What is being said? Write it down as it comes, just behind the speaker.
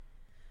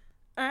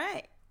All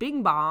right.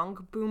 Bing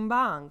bong, boom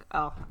bong.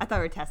 Oh, I thought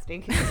we were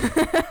testing.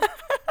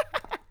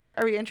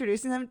 Are we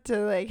introducing them to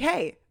like,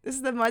 hey, this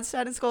is the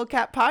Mudstud and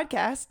Skullcap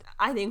podcast?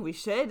 I think we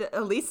should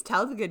at least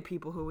tell the good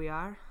people who we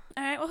are.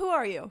 All right. Well, who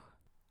are you?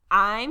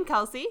 I'm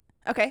Kelsey.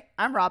 Okay.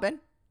 I'm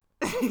Robin.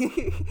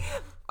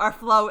 Our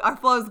flow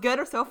is good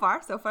so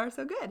far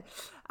so good.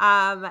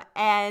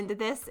 And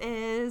this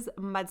is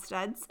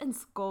Mudstuds and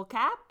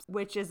Skullcaps,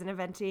 which is an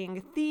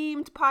eventing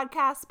themed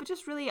podcast, but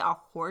just really a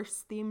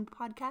horse themed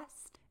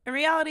podcast. In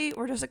reality,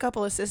 we're just a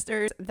couple of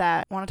sisters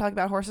that want to talk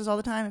about horses all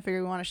the time and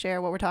figure we want to share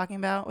what we're talking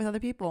about with other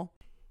people.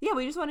 Yeah,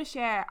 we just want to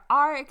share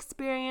our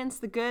experience,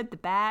 the good, the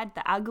bad,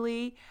 the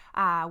ugly,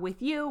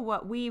 with you,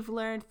 what we've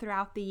learned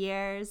throughout the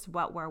years,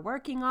 what we're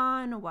working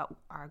on, what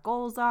our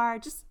goals are,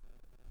 just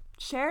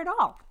share it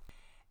all.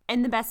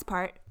 And the best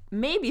part,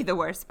 maybe the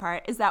worst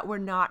part, is that we're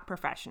not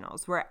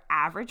professionals. We're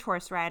average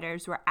horse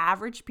riders. We're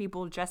average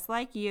people just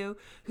like you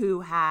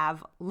who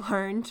have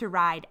learned to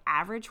ride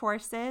average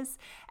horses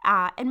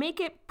and make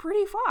it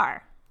pretty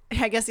far.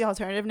 I guess the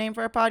alternative name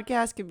for our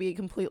podcast could be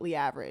Completely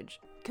Average.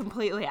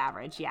 Completely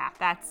average, yeah.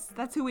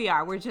 That's who we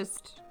are. We're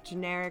just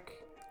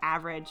generic,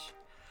 average,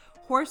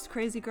 horse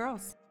crazy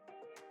girls.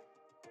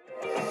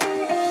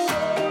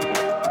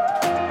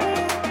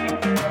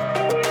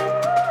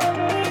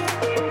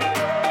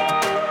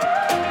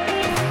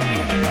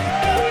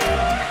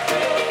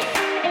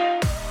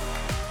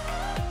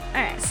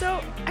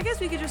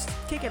 We could just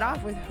kick it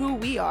off with who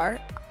we are.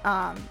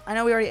 I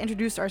know we already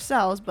introduced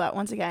ourselves, but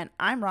once again,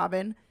 I'm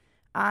Robin.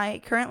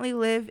 I currently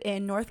live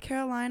in North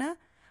Carolina.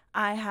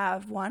 I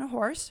have one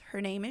horse. Her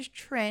name is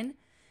Trin.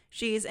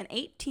 She's an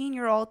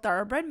 18-year-old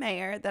thoroughbred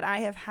mare that I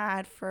have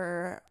had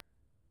for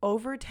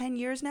over 10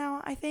 years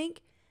now, I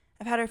think.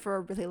 I've had her for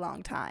a really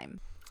long time.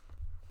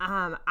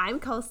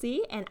 I'm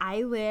Kelsey, and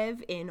I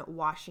live in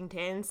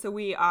Washington, so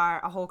we are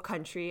a whole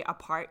country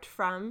apart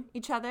from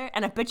each other,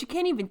 and I bet you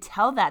can't even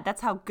tell that.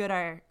 That's how good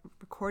our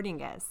recording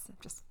is.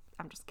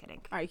 I'm just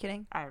kidding. Are you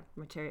kidding? Our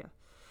material.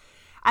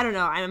 I don't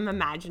know. I'm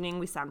imagining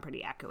we sound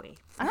pretty echoey.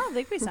 I don't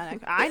think we sound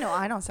echoey. I know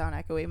I don't sound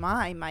echoey.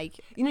 My mic.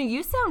 You know,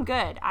 you sound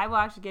good. I will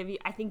actually give you,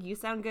 I think you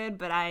sound good,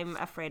 but I'm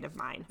afraid of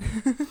mine.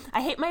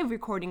 I hate my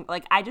recording.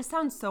 Like, I just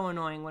sound so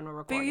annoying when we're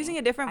recording. But you're using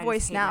a different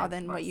voice now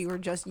than what you were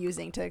just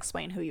using to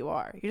explain who you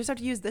are. You just have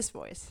to use this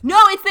voice. No,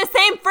 it's the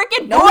same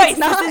freaking no, voice. It's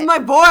not. This is my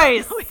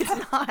voice. No,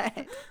 it's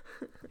not.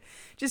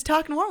 Just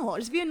talk normal.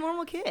 Just be a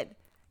normal kid.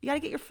 You got to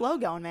get your flow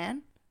going,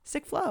 man.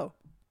 Sick flow.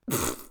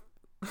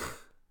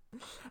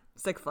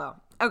 Sick flow.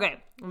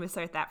 Okay, let me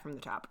start that from the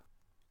top.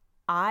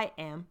 I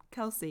am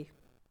Kelsey.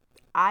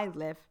 I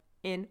live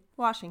in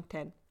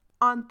Washington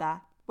on the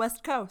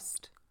West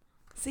Coast.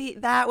 See,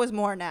 that was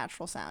more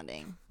natural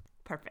sounding.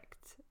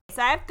 Perfect.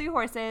 So I have 3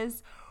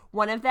 horses.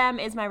 One of them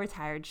is my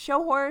retired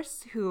show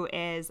horse, who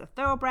is a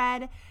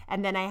thoroughbred.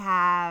 And then I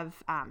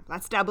have,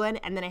 that's Dublin.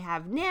 And then I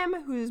have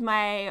Nim, who's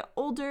my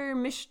older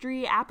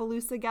mystery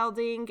Appaloosa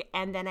gelding.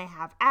 And then I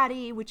have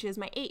Addie, which is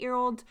my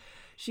 8-year-old.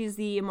 She's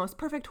the most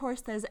perfect horse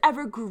that has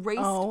ever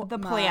graced the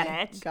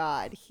planet. Oh my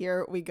God,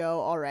 here we go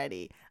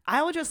already.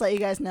 I will just let you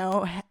guys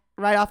know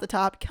right off the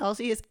top,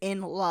 Kelsey is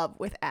in love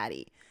with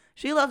Addie.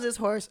 She loves this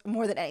horse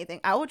more than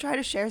anything. I will try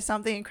to share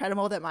something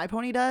incredible that my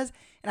pony does,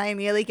 and I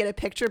immediately get a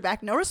picture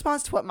back. No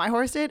response to what my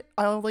horse did.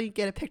 I only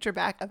get a picture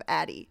back of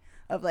Addie.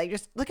 Of like,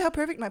 just look how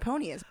perfect my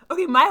pony is.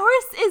 Okay, my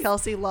horse is...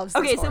 Kelsey loves this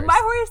horse. Okay, so my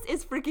horse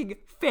is freaking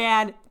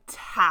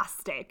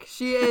fantastic.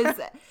 She is...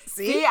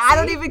 see, I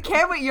don't even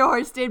care what your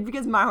horse did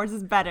because my horse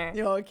is better.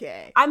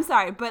 Okay. I'm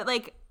sorry, but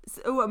like,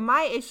 so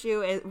my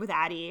issue is with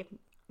Addie,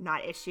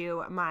 not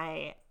issue,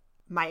 my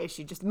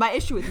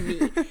issue with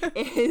me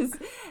is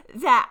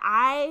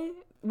that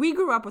we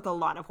grew up with a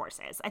lot of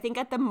horses. I think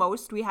at the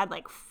most we had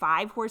like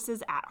 5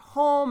 horses at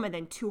home and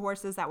then 2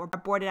 horses that were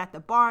boarded at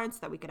the barn so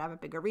that we could have a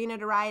big arena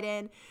to ride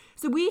in.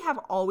 So we have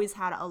always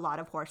had a lot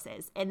of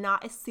horses, and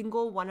not a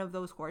single one of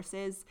those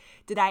horses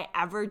did I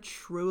ever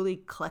truly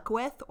click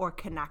with or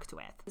connect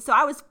with. So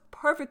I was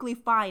perfectly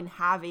fine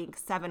having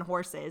 7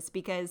 horses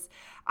because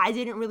I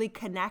didn't really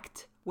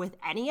connect with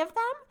any of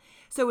them.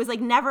 So it was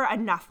like never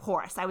enough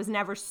horse. I was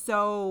never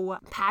so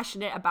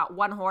passionate about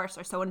one horse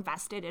or so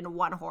invested in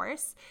one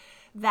horse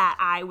that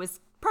I was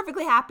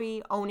perfectly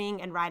happy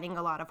owning and riding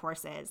a lot of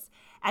horses.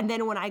 And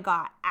then when I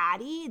got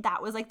Addie,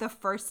 that was like the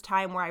first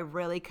time where I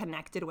really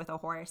connected with a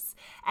horse.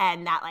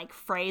 And that like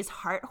phrase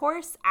heart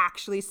horse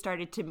actually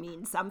started to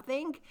mean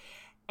something.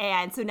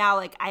 And so now,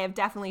 like, I have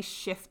definitely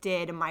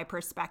shifted my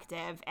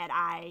perspective, and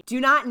I do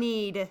not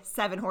need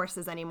 7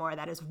 horses anymore.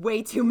 That is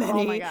way too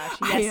many. Oh my gosh,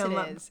 yes it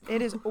is.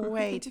 It is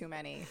way too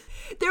many.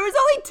 There was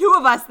only 2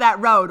 of us that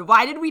rode.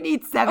 Why did we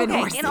need 7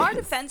 horses? In our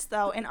defense,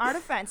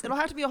 it'll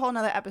have to be a whole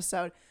nother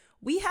episode.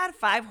 We had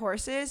 5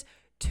 horses.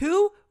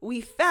 2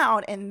 we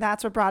found, and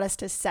that's what brought us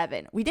to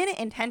 7. We didn't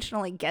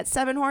intentionally get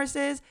 7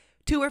 horses.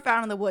 2 were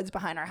found in the woods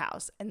behind our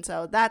house, and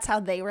so that's how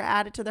they were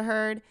added to the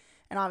herd.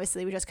 And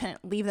obviously, we just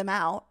couldn't leave them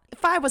out.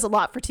 5 was a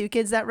lot for 2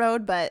 kids that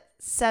rode, but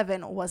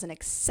 7 was an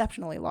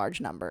exceptionally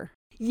large number.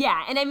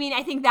 Yeah, and I mean,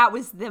 I think that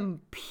was the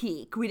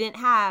peak.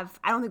 I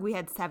don't think we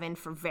had 7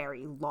 for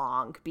very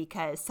long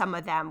because some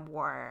of them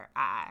were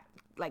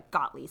like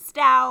got leased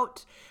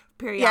out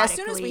periodically. Yeah, as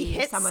soon as we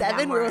hit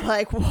 7, we were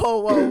like,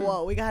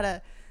 whoa,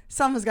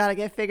 someone's got to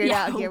get figured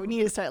out here. We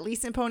need to start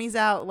leasing ponies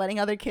out, letting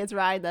other kids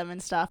ride them and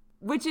stuff.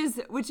 Which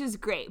is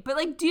great. But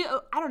like,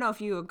 I don't know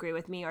if you agree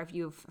with me or if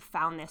you've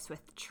found this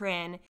with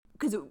Trin,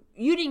 because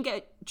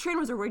Trin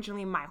was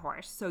originally my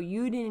horse, so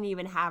you didn't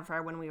even have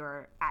her when we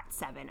were at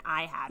 7.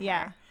 I had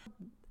her.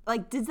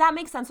 Like, does that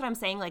make sense what I'm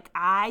saying? Like,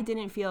 I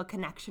didn't feel a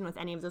connection with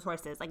any of those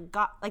horses. Like,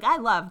 I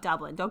love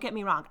Dublin. Don't get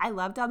me wrong. I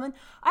love Dublin.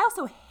 I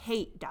also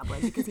hate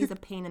Dublin because he's a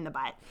pain in the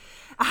butt.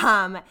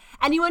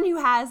 Anyone who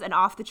has an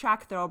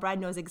off-the-track thoroughbred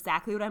knows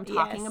exactly what I'm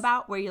talking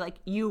about, where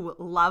you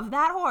love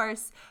that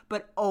horse,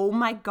 but oh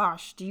my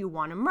gosh, do you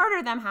want to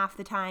murder them half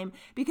the time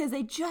because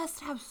they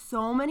just have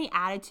so many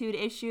attitude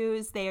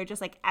issues. They are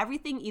just like,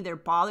 everything either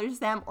bothers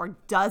them or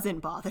doesn't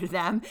bother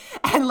them.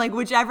 And like,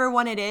 whichever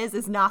one it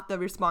is not the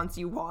response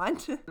you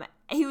want.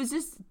 He was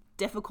just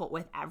difficult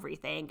with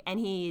everything, and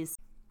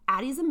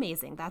Addie's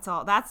amazing. That's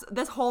all.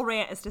 This whole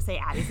rant is to say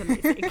Addie's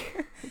amazing.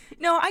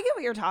 No, I get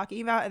what you're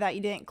talking about, that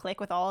you didn't click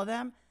with all of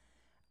them.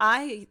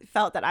 I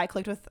felt that I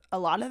clicked with a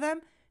lot of them,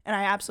 and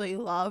I absolutely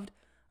loved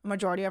a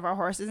majority of our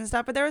horses and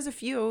stuff, but there was a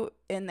few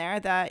in there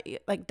that,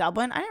 like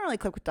Dublin, I didn't really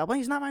click with Dublin.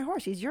 He's not my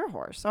horse. He's your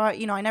horse. So,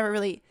 I never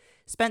really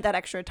spent that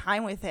extra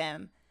time with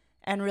him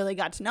and really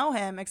got to know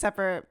him, except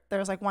for there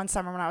was like one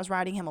summer when I was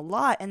riding him a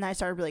lot and I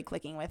started really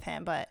clicking with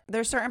him. But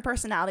there's certain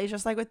personalities,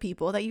 just like with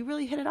people, that you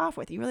really hit it off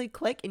with. You really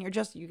click and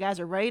you guys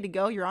are ready to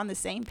go. You're on the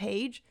same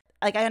page.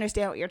 Like, I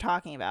understand what you're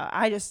talking about.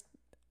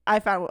 I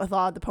found with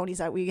all of the ponies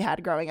that we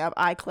had growing up,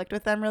 I clicked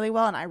with them really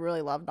well and I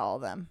really loved all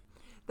of them.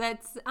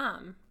 That's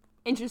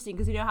interesting,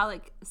 because you know how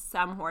like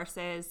some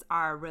horses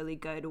are really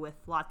good with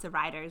lots of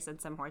riders and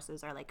some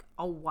horses are like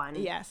a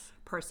one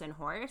person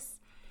horse.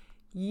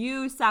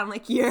 You sound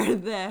like you're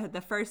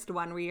the first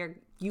one where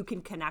you can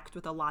connect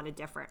with a lot of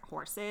different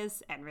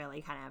horses and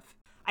really kind of,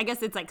 I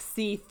guess it's like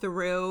see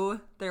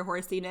through their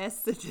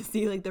horsiness to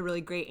see like the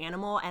really great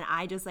animal. And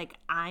I just like,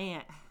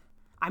 I'm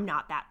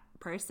not that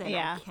person.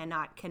 I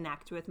cannot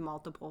connect with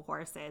multiple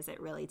horses. It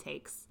really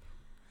takes.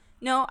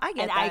 No, I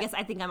get that. I guess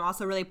I think I'm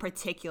also really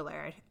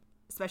particular,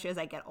 especially as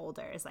I get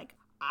older. It's like,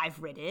 I've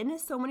ridden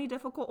so many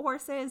difficult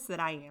horses that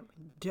I am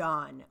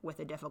done with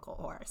a difficult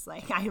horse.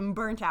 Like, I am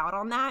burnt out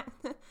on that.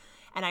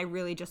 And I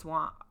really just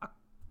want a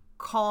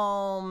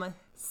calm,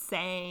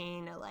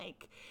 sane,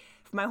 like,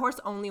 if my horse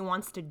only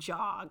wants to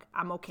jog,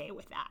 I'm okay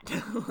with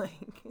that.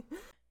 Like,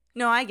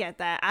 no, I get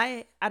that.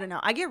 I don't know.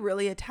 I get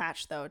really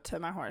attached, though, to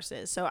my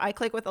horses. So I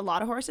click with a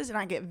lot of horses, and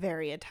I get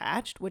very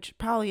attached, which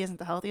probably isn't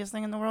the healthiest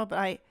thing in the world.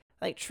 But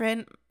like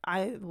Trin,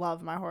 I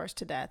love my horse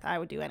to death. I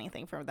would do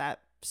anything for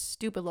that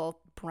stupid little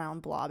brown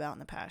blob out in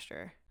the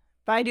pasture.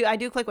 But I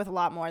do click with a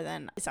lot more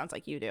than it sounds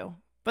like you do.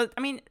 But,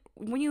 I mean,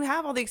 when you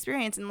have all the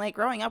experience and, like,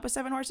 growing up with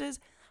 7 horses,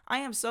 I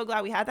am so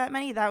glad we had that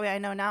many. That way I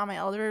know now in my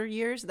elder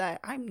years that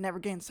I'm never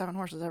getting 7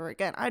 horses ever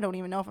again. I don't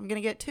even know if I'm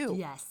going to get 2.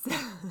 Yes.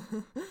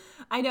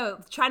 I know.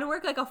 Trying to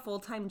work, like, a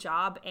full-time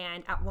job,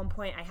 and at one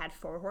point I had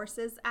 4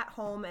 horses at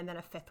home and then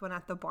a 5th one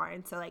at the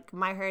barn. So, like,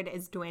 my herd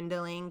is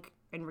dwindling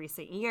in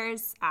recent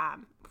years,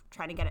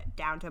 trying to get it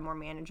down to a more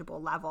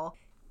manageable level.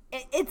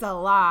 It's a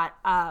lot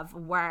of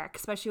work,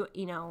 especially,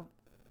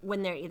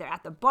 when they're either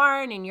at the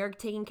barn and you're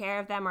taking care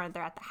of them, or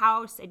they're at the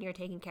house and you're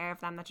taking care of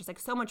them. That's just like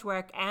so much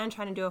work, and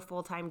trying to do a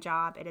full-time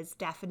job. It has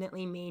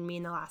definitely made me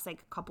in the last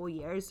like couple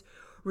years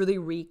really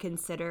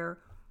reconsider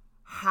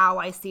how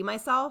I see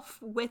myself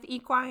with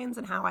equines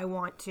and how I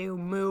want to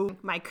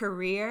move my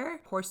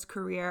horse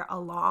career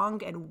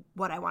along, and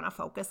what I want to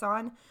focus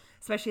on,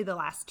 especially the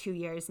last 2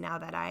 years now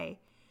that I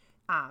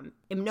am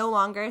no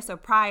longer. So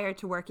prior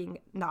to working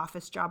the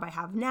office job I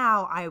have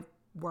now, I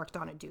worked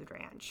on a dude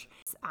ranch.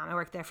 I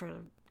worked there for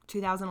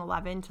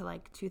 2011 to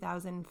like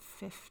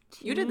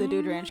 2015. You did the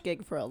dude ranch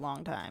gig for a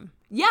long time.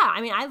 Yeah,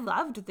 I mean, I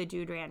loved the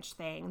dude ranch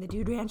thing, the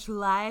dude ranch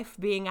life,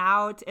 being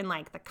out in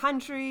like the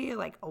country,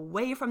 like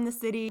away from the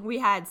city. We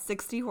had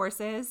 60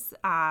 horses,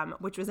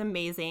 which was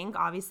amazing.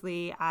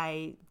 Obviously,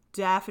 I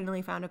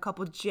definitely found a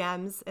couple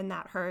gems in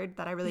that herd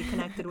that I really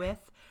connected with.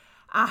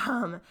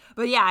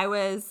 But yeah, I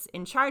was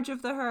in charge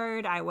of the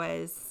herd. I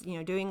was,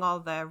 doing all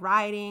the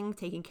riding,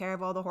 taking care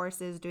of all the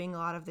horses, doing a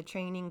lot of the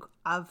training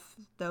of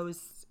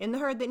those in the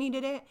herd that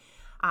needed it.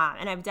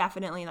 And I've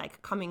definitely,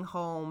 like, coming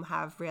home,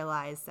 have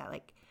realized that,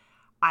 like,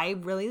 I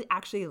really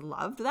actually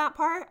loved that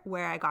part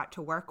where I got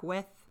to work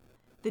with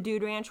the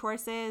dude ranch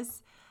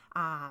horses.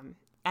 And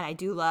I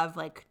do love,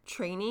 like,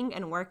 training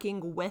and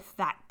working with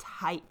that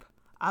type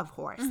of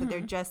horse. Mm-hmm. So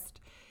they're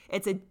just,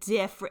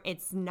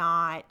 it's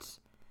not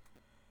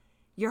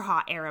your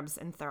hot Arabs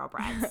and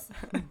thoroughbreds.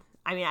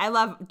 I mean,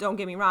 don't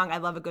get me wrong, I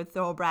love a good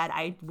thoroughbred.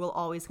 I will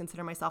always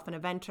consider myself an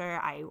eventer.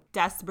 I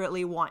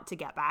desperately want to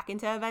get back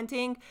into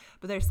eventing,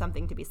 but there's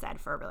something to be said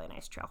for a really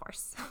nice trail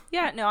horse.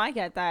 Yeah, no, I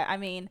get that. I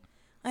mean,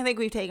 I think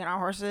we've taken our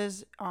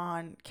horses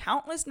on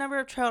countless number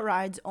of trail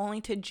rides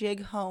only to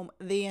jig home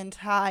the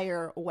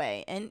entire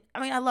way. And I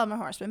mean, I love my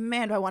horse, but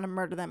man, do I want to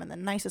murder them in the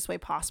nicest way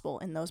possible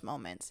in those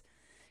moments.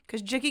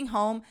 Because jigging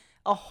home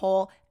a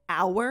whole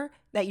hour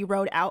that you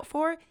rode out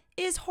for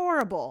is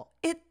horrible.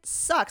 It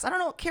sucks. I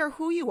don't care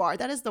who you are.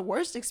 That is the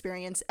worst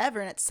experience ever.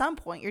 And at some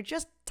point, you're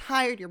just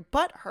tired, your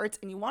butt hurts,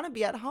 and you want to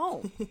be at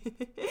home.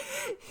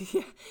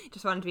 Yeah,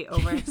 just want it to be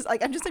over.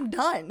 I'm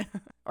done.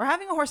 Or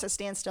having a horse that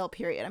stands still,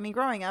 period. I mean,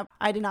 growing up,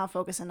 I did not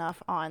focus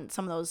enough on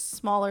some of those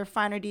smaller,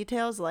 finer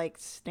details like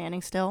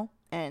standing still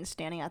and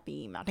standing at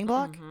the mounting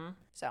block.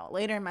 So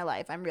later in my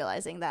life, I'm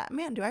realizing that,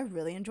 man, do I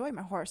really enjoy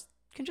my horse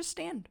can just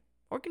stand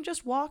or can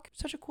just walk.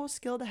 Such a cool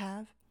skill to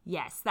have.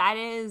 Yes, that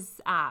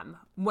is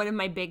one of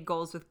my big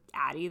goals with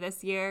Addie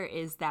this year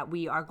is that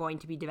we are going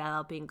to be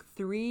developing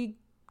 3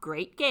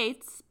 great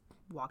gaits,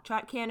 walk,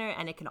 trot, canter,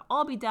 and it can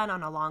all be done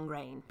on a long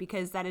rein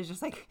because that is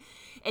just like,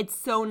 it's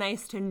so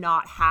nice to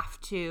not have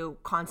to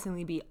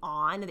constantly be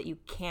on, that you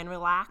can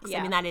relax. Yeah.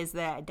 I mean, that is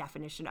the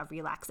definition of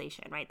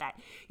relaxation, right? That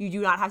you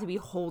do not have to be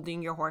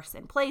holding your horse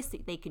in place.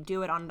 They can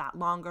do it on that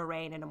longer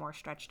rein in a more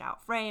stretched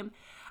out frame.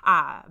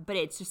 But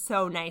it's just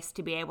so nice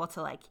to be able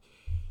to like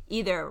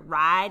either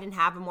ride and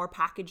have a more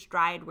packaged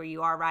ride where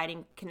you are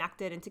riding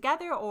connected and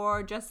together,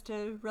 or just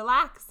to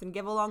relax and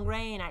give a long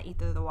rein at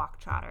either the walk,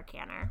 trot, or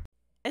canter.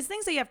 It's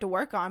things that you have to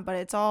work on, but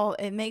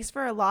it makes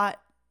for a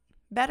lot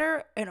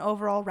better and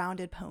overall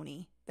rounded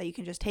pony that you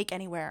can just take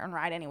anywhere and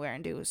ride anywhere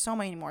and do so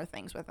many more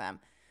things with them,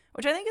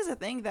 which I think is a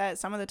thing that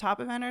some of the top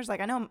eventers, like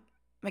I know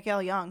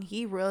Mikael Young,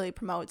 he really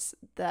promotes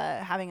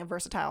having a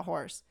versatile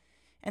horse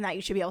and that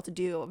you should be able to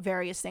do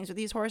various things with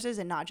these horses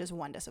and not just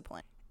one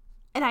discipline.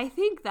 And I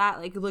think that,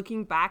 like,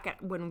 looking back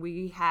at when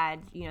we had,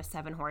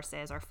 7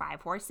 horses or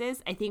 5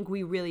 horses, I think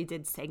we really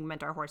did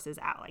segment our horses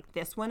out. Like,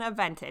 this one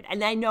evented.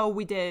 And I know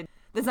we did,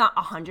 that's not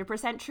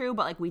 100% true,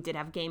 but, like, we did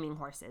have gaming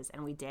horses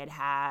and we did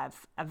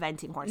have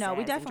eventing horses. No,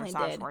 we definitely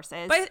did.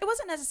 Horses. But it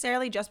wasn't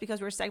necessarily just because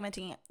we were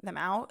segmenting them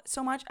out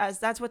so much as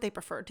that's what they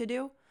preferred to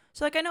do.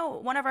 So, like, I know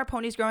one of our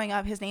ponies growing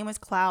up, his name was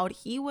Cloud.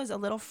 He was a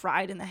little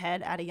fried in the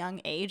head at a young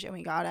age, and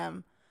we got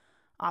him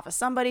off of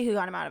somebody who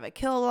got him out of a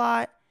kill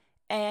lot.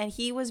 And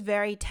he was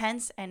very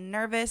tense and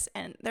nervous,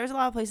 and there's a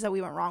lot of places that we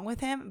went wrong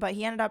with him, but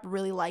he ended up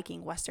really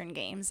liking Western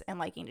games and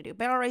liking to do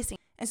barrel racing.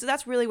 And so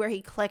that's really where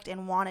he clicked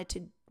and wanted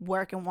to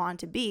work and wanted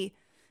to be.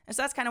 And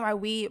so that's kind of why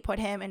we put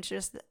him into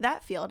just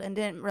that field and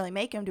didn't really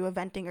make him do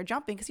eventing or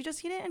jumping because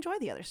he didn't enjoy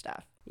the other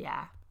stuff.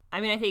 Yeah.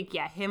 I mean, I think,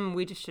 him,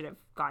 we just should have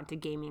gone to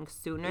gaming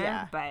sooner.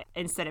 Yeah. But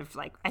instead of,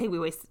 like, I think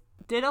we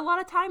did a lot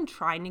of time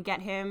trying to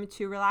get him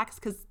to relax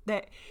because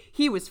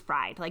he was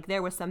fried. Like,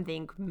 there was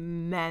something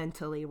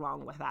mentally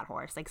wrong with that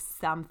horse. Like,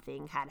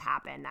 something had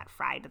happened that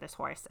fried this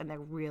horse, and there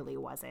really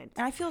wasn't.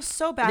 And I feel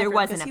so bad for him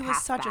because he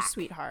was such a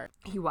sweetheart.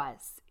 He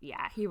was.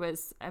 Yeah, he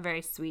was a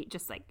very sweet,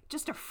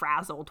 just a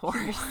frazzled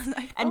horse.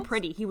 And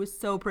pretty. He was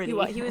so pretty.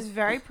 He was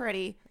very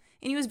pretty.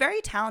 And he was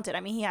very talented.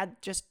 I mean, he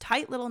had just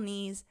tight little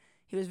knees.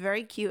 He was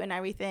very cute and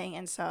everything.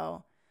 And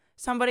so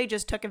somebody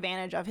just took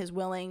advantage of his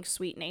willing,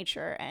 sweet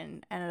nature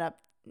and ended up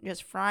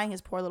just frying his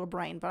poor little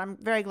brain. But I'm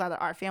very glad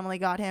that our family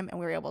got him and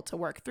we were able to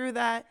work through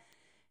that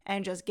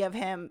and just give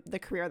him the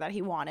career that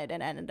he wanted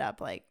and ended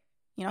up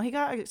he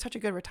got such a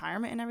good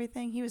retirement and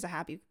everything. He was a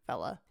happy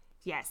fella.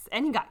 Yes,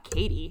 and he got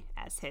Katie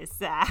as his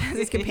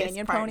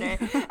companion partner.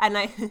 pony. And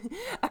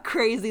a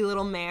crazy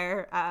little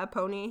mare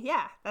pony.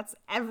 Yeah, that's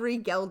every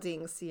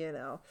gelding's,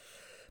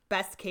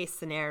 best case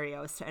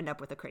scenario is to end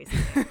up with a crazy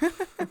mare.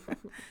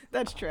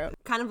 That's true.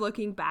 Kind of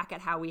looking back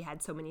at how we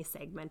had so many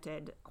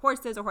segmented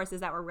horses or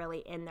horses that were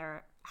really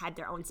had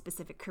their own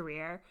specific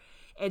career,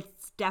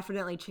 it's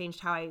definitely changed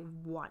how I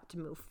want to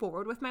move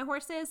forward with my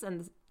horses.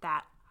 And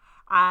that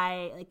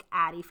I, like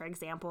Addie, for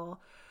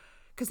example,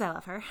 because I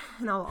love her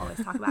and I'll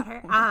always talk about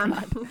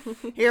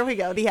her. Here we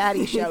go. The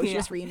Addie Show. Yeah.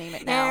 Just rename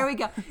it now. There we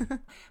go.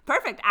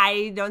 Perfect.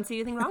 I don't see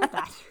anything wrong with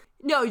that.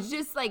 No,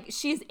 just like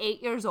she's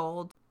 8 years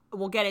old.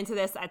 We'll get into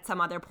this at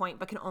some other point,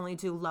 but can only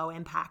do low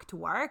impact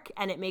work.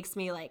 And it makes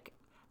me like,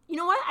 you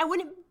know what? It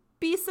wouldn't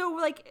be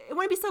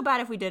so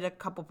bad if we did a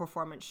couple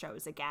performance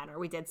shows again, or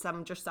we did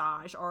some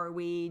dressage, or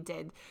we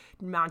did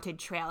mounted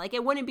trail. Like,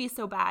 it wouldn't be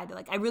so bad.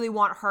 Like, I really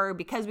want her,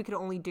 because we could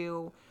only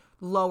do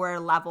lower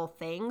level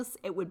things.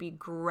 It would be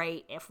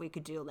great if we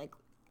could do like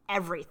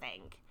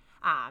everything.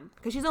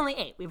 Because she's only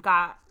 8. We've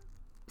got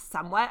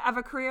somewhat of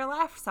a career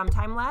left, some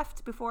time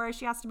left before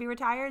she has to be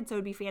retired. So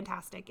it'd be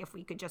fantastic if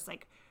we could just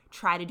like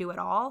try to do it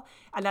all.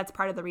 And that's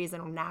part of the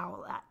reason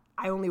now that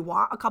I only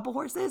want a couple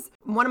horses.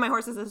 One of my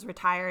horses is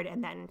retired,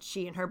 and then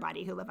she and her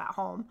buddy who live at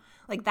home.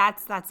 Like,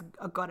 that's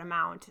a good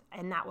amount,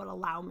 and that would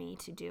allow me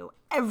to do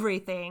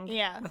everything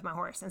with my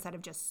horse instead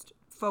of just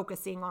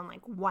focusing on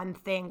like one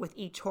thing with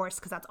each horse,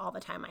 because that's all the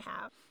time I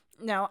have.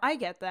 No, I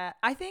get that.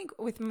 I think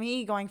with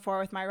me going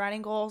forward with my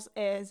riding goals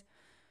is,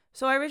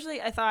 so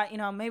I thought,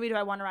 maybe do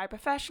I want to ride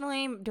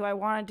professionally? Do I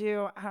want to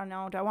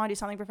do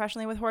something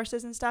professionally with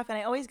horses and stuff? And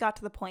I always got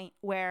to the point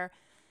where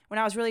when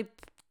I was really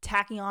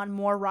tacking on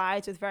more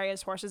rides with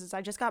various horses,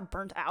 I just got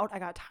burnt out. I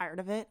got tired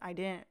of it. I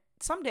didn't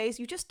some days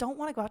you just don't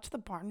want to go out to the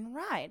barn and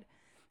ride.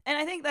 And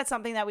I think that's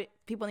something that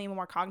people need to be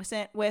more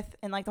cognizant with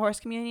in like the horse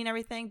community and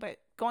everything. But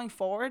going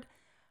forward,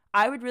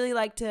 I would really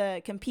like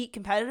to compete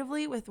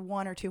competitively with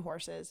 1 or 2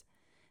 horses.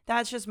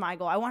 That's just my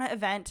goal. I want to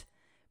event,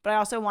 but I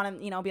also want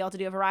to, be able to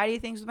do a variety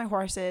of things with my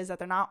horses, that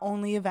they're not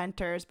only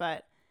eventers,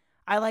 but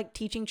I like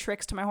teaching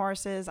tricks to my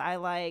horses. I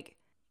like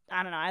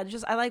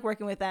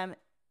working with them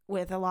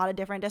with a lot of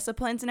different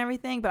disciplines and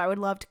everything, but I would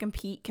love to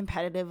compete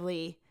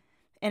competitively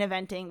in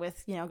eventing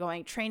with,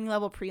 going training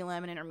level, prelim,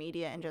 and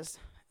intermediate, and just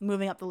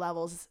moving up the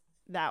levels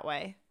that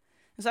way.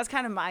 So that's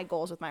kind of my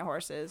goals with my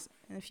horses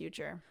in the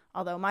future.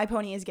 Although my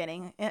pony is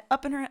getting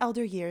up in her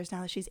elder years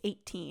now that she's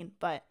 18,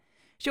 but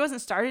she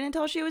wasn't started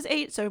until she was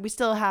 8, so we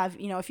still have,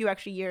 a few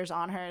extra years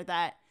on her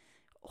that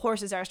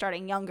horses that are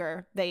starting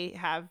younger, they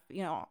have,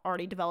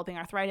 already developing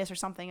arthritis or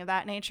something of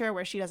that nature,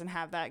 where she doesn't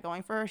have that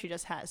going for her. She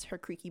just has her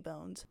creaky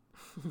bones.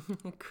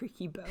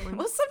 Creaky bones.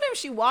 Well, sometimes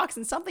she walks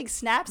and something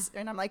snaps,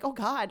 and I'm like, oh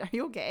God, are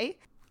you okay?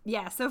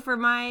 Yeah, so for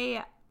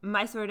my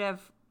sort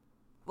of,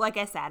 like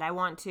I said, I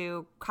want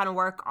to kind of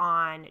work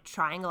on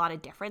trying a lot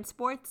of different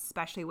sports,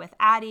 especially with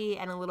Addie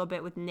and a little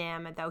bit with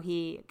Nim, though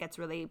he gets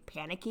really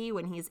panicky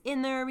when he's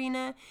in the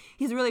arena.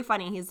 He's really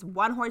funny. He's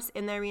one horse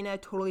in the arena,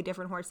 totally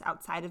different horse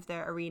outside of the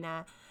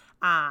arena.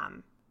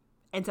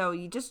 And so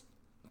you just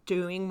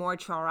doing more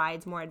trail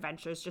rides, more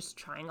adventures, just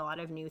trying a lot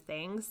of new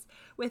things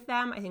with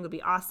them, I think would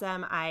be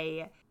awesome.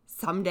 I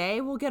someday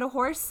will get a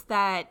horse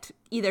that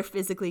either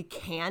physically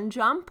can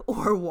jump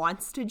or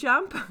wants to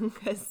jump,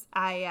 because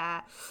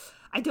I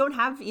don't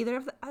have either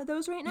of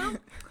those right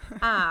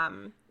now.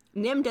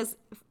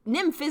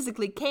 Nim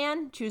physically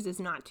can,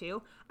 chooses not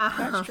to.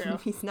 That's true.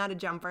 He's not a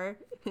jumper.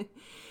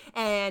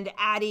 And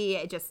Addie,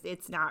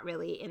 it's not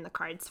really in the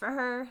cards for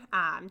her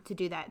to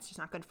do that. It's just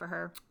not good for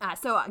her.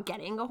 So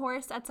getting a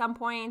horse at some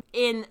point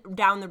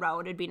down the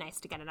road, it'd be nice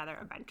to get another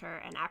eventer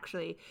and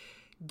actually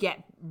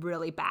get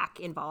really back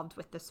involved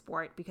with the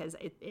sport, because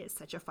it is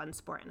such a fun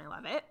sport and I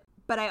love it.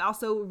 But I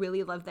also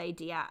really love the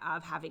idea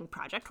of having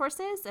project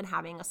horses and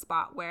having a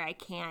spot where I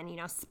can,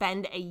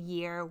 spend a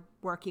year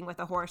working with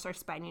a horse, or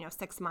spend,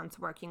 6 months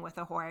working with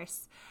a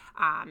horse,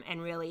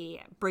 and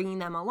really bringing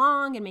them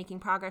along and making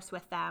progress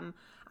with them,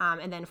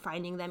 and then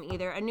finding them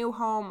either a new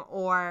home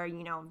or,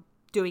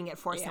 doing it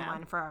for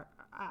someone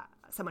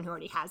who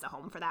already has a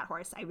home for that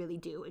horse. I really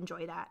do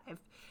enjoy that.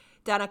 I've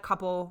done a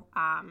couple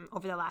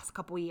over the last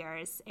couple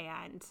years,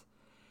 and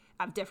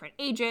of different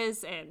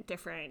ages and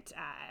different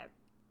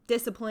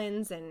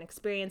disciplines and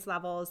experience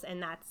levels,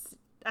 and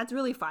that's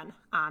really fun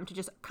to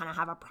just kind of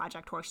have a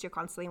project horse you're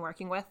constantly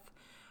working with.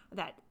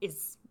 That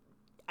is,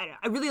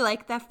 I really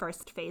like the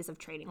first phase of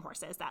training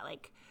horses, that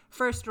like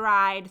first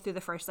ride through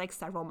the first like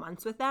several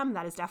months with them.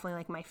 That is definitely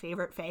like my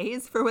favorite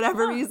phase for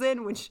whatever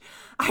reason, which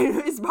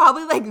is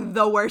probably like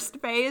the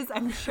worst phase,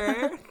 I'm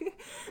sure.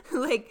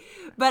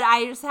 But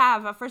I just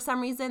have, for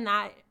some reason,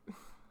 that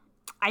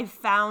I've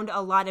found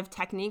a lot of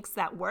techniques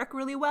that work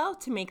really well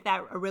to make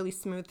that a really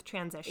smooth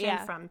transition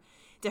from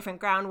different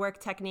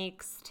groundwork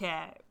techniques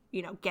to,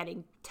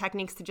 getting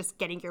techniques to just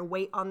getting your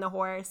weight on the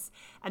horse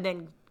and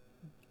then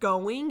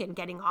going and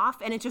getting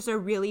off. And it's just a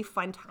really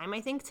fun time,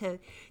 I think, to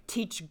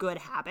teach good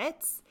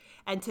habits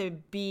and to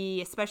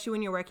be, especially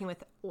when you're working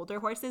with older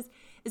horses.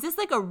 Is this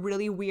like a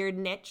really weird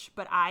niche?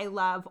 But I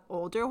love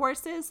older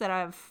horses that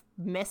have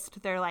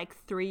missed their like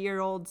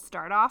 3-year-old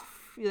start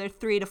off, either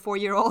 3 to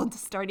 4-year-old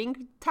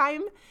starting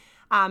time,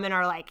 and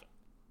are like,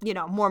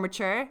 more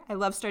mature. I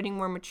love starting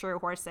more mature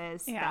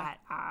horses that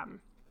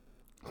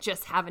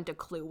just haven't a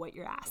clue what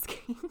you're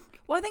asking.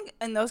 Well, I think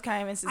in those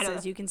kind of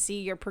instances, you can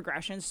see your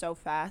progression so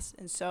fast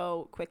and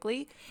so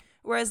quickly.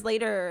 Whereas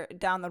later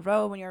down the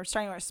road, when you're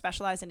starting to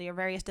specialize into your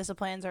various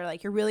disciplines, or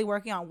like you're really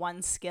working on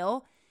one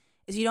skill,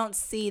 is you don't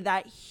see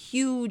that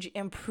huge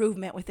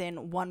improvement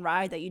within one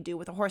ride that you do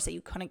with a horse that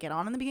you couldn't get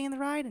on in the beginning of the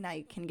ride, and now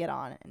you can get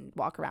on and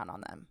walk around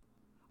on them.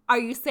 Are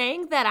you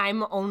saying that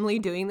I'm only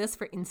doing this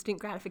for instant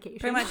gratification?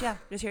 Pretty much, yeah.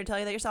 Just here to tell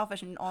you that you're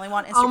selfish and only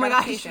want instant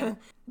gratification. Gosh.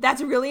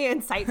 That's really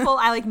insightful.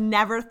 I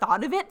never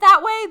thought of it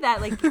that way.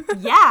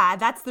 That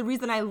that's the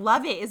reason I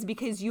love it, is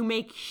because you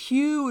make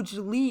huge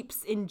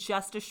leaps in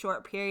just a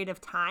short period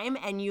of time,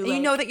 and you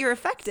know that you're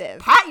effective.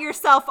 Pat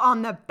yourself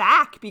on the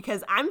back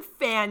because I'm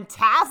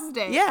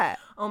fantastic. Yeah.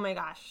 Oh my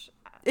gosh.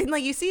 And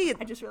you see it.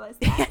 I just realized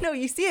that. Yeah, no,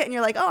 you see it and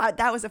you're like, oh,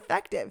 that was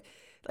effective.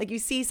 You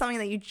see something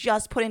that you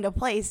just put into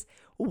place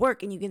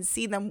work, and you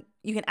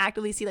can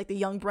actively see the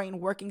young brain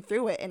working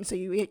through it, and so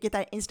you get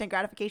that instant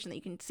gratification that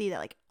you can see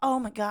that oh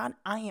my God,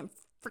 I am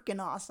freaking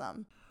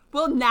awesome.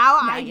 Well, now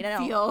feel now you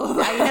know,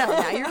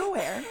 now you're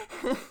aware.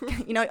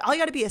 All you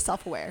got to be is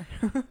self-aware.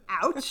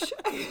 Ouch.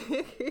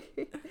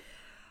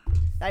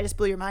 I just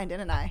blew your mind,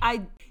 didn't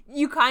I?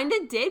 You kind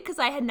of did, because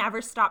I had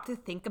never stopped to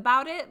think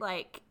about it,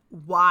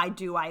 why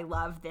do I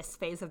love this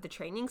phase of the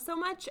training so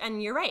much?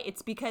 And you're right.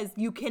 It's because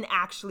you can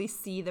actually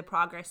see the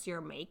progress you're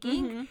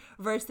making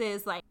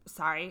versus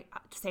sorry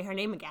to say her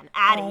name again,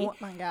 Addie. Oh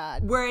my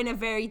God. We're in a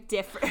very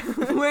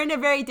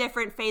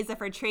different phase of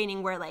her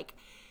training where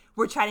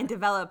we're trying to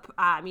develop,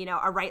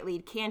 a right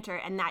lead canter,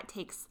 and that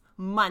takes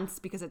months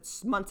because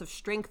it's months of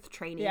strength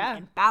training Yeah.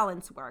 and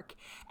balance work.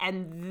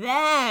 And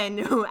then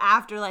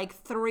after like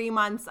 3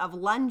 months of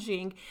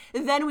lunging,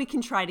 then we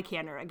can try to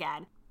canter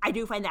again. I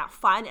do find that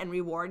fun and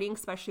rewarding,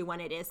 especially when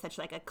it is such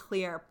like a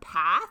clear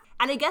path.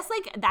 And I guess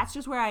like that's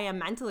just where I am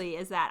mentally,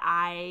 is that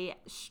I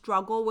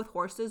struggle with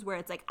horses where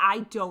it's like I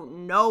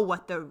don't know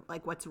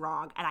what's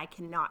wrong and I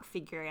cannot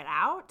figure it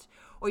out,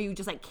 or you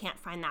just like can't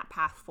find that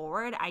path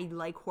forward. I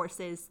like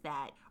horses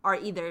that are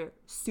either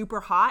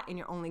super hot and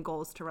your only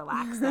goal is to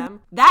relax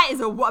them. That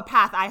is a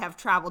path I have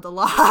traveled a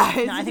lot.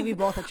 No, I think we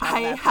both have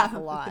traveled that path a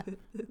lot.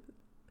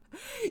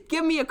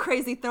 Give me a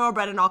crazy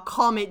thoroughbred and I'll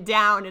calm it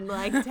down in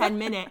like 10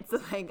 minutes.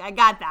 Like, I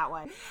got that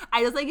one.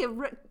 I just like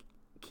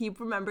keep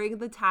remembering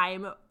the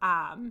time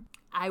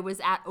I was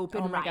at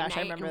Open Ride Night.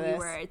 I remember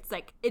and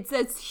it's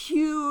this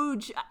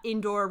huge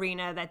indoor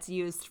arena that's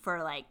used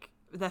for like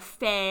the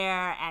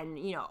fair and,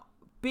 you know,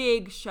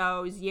 big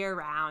shows year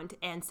round.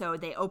 And so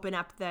they open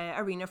up the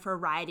arena for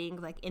riding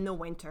like in the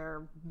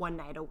winter, one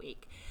night a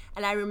week.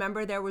 And I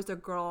remember there was a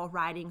girl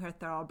riding her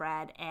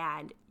thoroughbred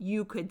and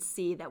you could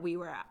see that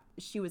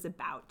she was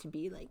about to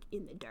be like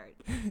in the dirt.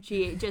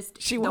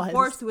 The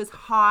horse was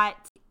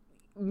hot.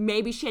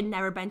 Maybe she had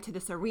never been to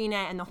this arena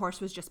and the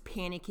horse was just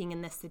panicking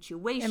in this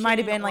situation. It might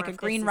have been like a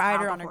green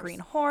rider on a green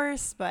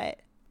horse, but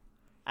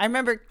I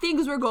remember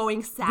things were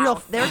going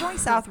south. They were going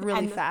south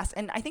really fast.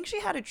 And I think she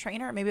had a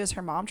trainer, maybe it was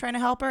her mom trying to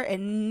help her,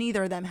 and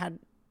neither of them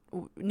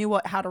knew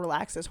how to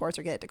relax this horse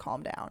or get it to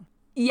calm down.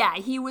 Yeah,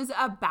 he was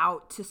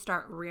about to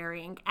start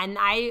rearing, and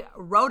I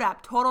rode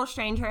up, total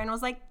stranger, and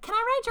was like, "Can I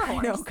ride your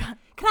horse? I know,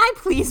 Can I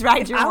please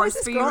ride your horse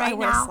for you right I would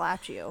now?" have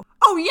slapped you.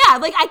 Oh yeah,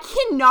 like I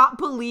cannot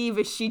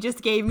believe she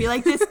just gave me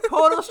like this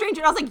total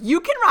stranger. And I was like,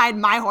 "You can ride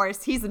my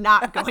horse. He's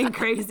not going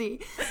crazy."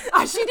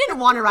 She didn't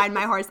want to ride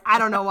my horse. I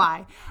don't know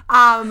why.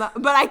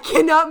 But I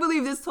cannot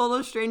believe this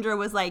total stranger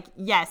was like,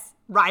 "Yes,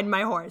 ride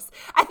my horse."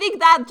 I think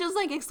that just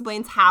like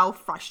explains how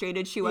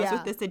frustrated she was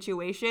with the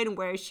situation,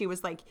 where she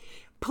was like,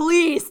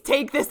 "Please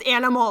take this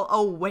animal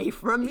away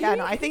from me." Yeah,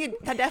 no, I think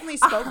that definitely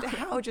spoke to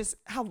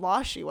how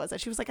lost she was. That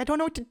she was like, I don't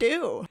know what to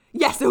do.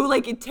 Yeah, so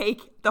like it'd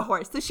take the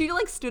horse. So she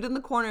like stood in the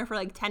corner for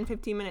like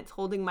 10-15 minutes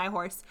holding my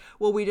horse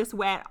while we just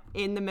went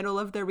in the middle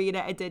of the arena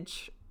and did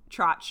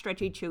trot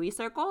stretchy chewy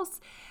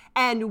circles.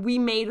 And we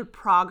made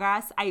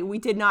progress. We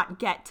did not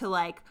get to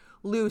like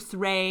loose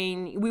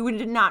rein. We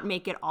did not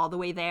make it all the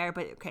way there,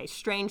 but okay,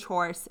 strange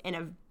horse in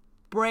a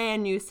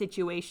brand new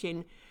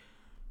situation.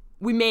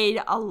 We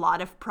made a lot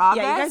of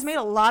progress. Yeah, you guys made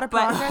a lot of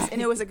progress,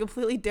 and it was a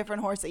completely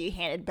different horse that you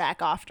handed back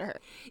off to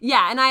her.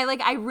 Yeah, and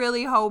I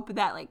really hope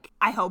that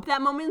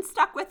that moment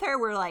stuck with her,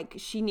 where like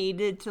she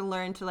needed to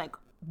learn to like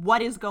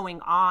what is going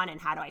on and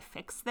how do I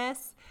fix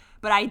this.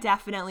 But I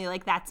definitely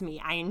like that's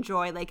me. I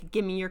enjoy like,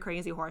 give me your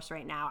crazy horse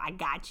right now. I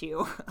got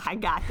you. I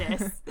got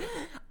this.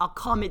 I'll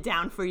calm it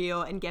down for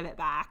you and give it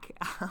back.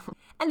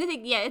 And I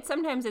think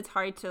sometimes it's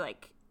hard to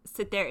like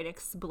sit there and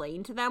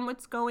explain to them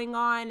what's going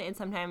on, and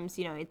sometimes,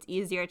 you know, it's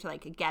easier to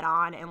like get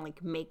on and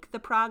like make the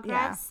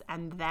progress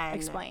and then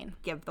explain,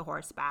 give the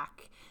horse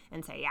back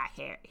and say,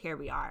 yeah, here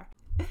we are.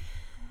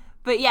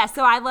 But yeah,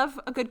 so I love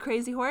a good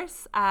crazy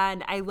horse,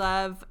 and I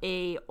love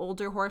a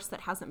older horse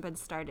that hasn't been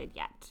started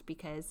yet,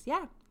 because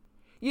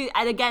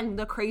and again,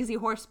 the crazy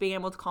horse being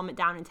able to calm it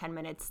down in 10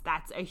 minutes,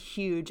 that's a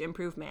huge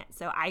improvement.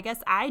 So I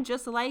guess I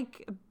just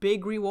like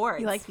big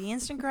rewards. You like the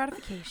instant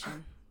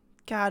gratification.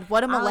 God,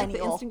 what a millennial. I like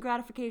the instant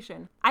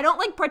gratification. I don't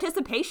like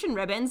participation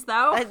ribbons,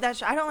 though. I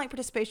don't like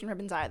participation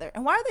ribbons either.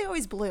 And why are they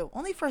always blue?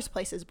 Only first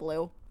place is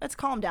blue. Let's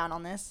calm down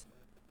on this.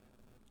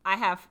 I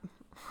have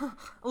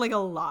like a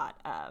lot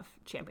of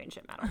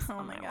championship medals.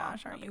 Oh my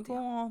gosh, aren't you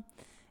cool?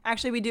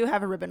 Actually, we do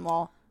have a ribbon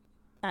wall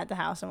at the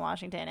house in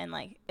Washington, and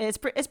like it's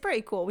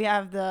pretty cool. We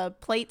have the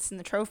plates and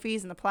the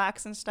trophies and the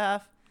plaques and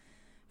stuff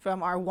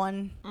from our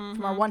one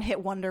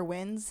hit wonder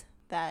wins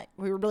that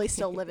we were really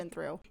still living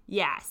through.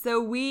 Yeah,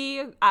 so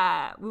we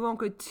won't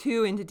go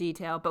too into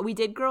detail, but we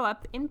did grow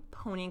up in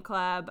Pony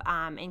Club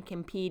and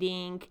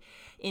competing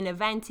in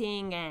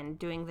eventing and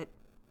doing the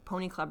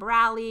Pony Club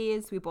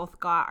rallies. We both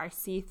got our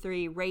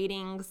C3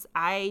 ratings.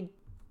 I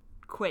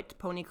quit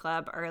Pony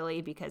Club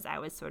early because I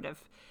was sort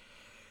of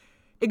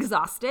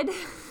exhausted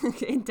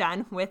and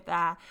done with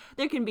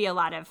there can be a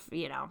lot of,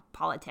 you know,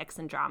 politics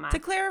and drama. To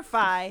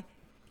clarify,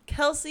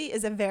 Kelsey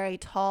is a very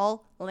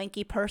tall,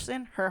 lanky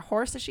person. Her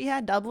horse that she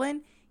had,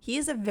 Dublin, he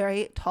is a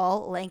very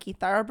tall, lanky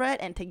thoroughbred.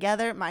 And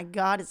together, my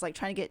God, it's like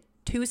trying to get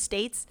two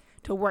states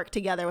to work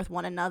together with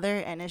one another.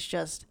 And it's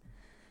just,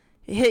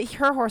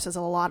 her horse is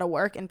a lot of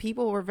work. And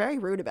people were very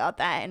rude about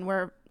that. And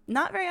we're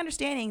not very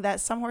understanding that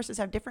some horses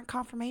have different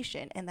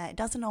conformation and that it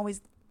doesn't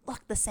always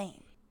look the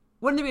same.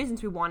 One of the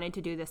reasons we wanted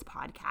to do this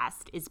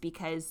podcast is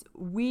because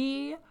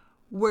we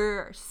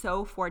were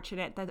so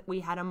fortunate that we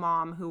had a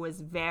mom who was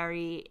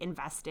very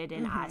invested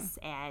in us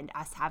and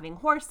us having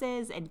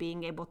horses and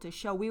being able to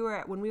show.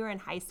 When we were in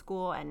high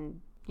school,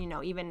 and, you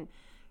know, even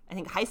I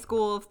think high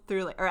school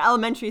through, or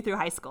elementary through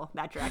high school,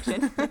 that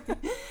direction,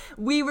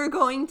 we were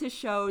going to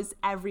shows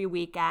every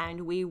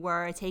weekend. We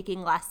were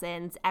taking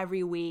lessons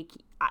every week.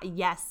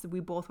 Yes, we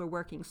both were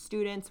working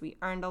students. We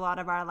earned a lot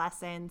of our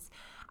lessons.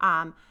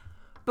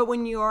 But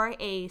when you're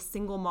a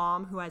single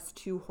mom who has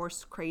 2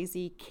 horse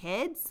crazy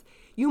kids,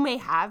 you may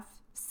have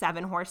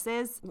 7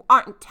 horses,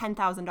 aren't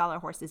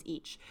 $10,000 horses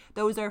each.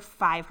 Those are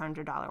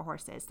 $500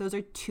 horses. Those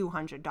are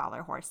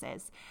 $200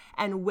 horses.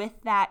 And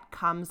with that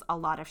comes a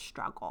lot of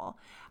struggle.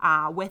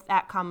 With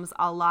that comes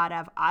a lot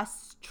of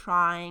us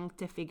trying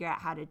to figure out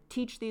how to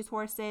teach these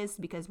horses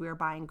because we were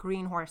buying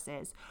green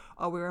horses,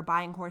 or we were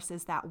buying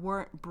horses that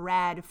weren't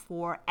bred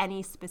for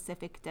any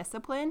specific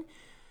discipline.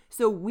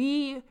 So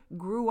we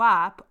grew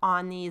up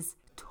on these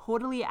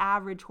totally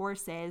average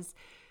horses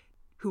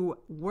who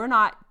were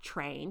not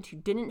trained,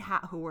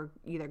 who were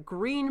either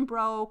green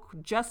broke,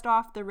 just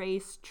off the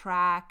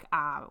racetrack,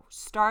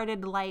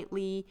 started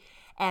lightly,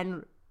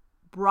 and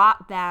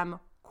brought them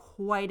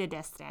quite a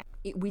distance.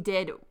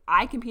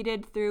 I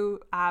competed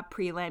through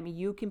prelim.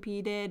 You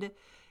competed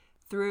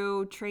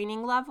through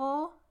training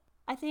level,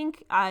 I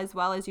think, as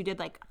well as you did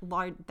like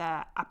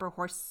the upper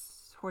horse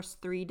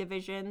 3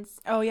 divisions.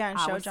 Oh yeah, and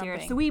show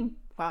jumping. So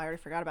wow, I already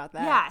forgot about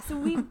that. Yeah,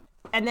 so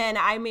and then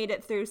I made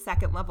it through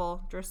second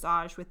level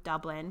dressage with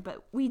Dublin,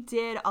 but we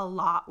did a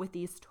lot with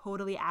these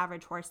totally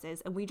average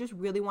horses, and we just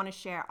really want to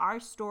share our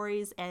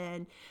stories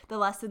and the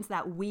lessons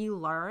that we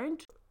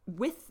learned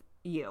with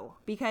you,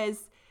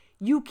 because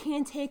you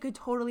can take a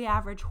totally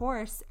average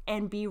horse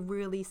and be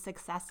really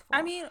successful.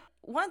 I mean,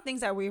 one of the things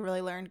that we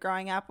really learned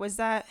growing up was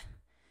that,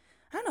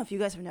 I don't know if you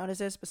guys have noticed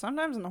this, but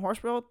sometimes in the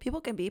horse world,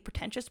 people can be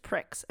pretentious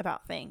pricks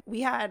about things.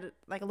 We had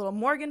like a little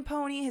Morgan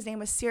pony. His name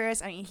was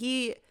Sirius. I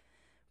mean,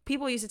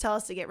 people used to tell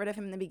us to get rid of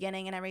him in the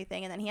beginning and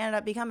everything. And then he ended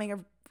up becoming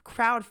a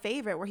crowd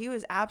favorite where he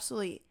was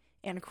absolutely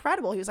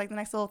incredible. He was like the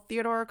next little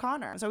Theodore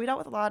O'Connor. So we dealt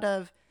with a lot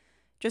of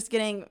just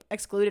getting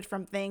excluded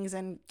from things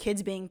and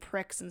kids being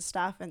pricks and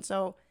stuff. And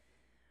so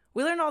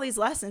we learned all these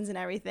lessons and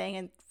everything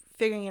and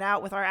figuring it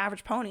out with our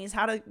average ponies,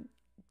 how to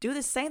do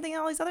the same thing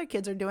all these other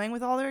kids are doing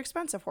with all their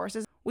expensive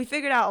horses. We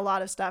figured out a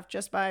lot of stuff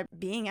just by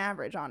being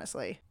average,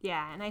 honestly.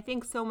 Yeah, and I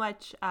think so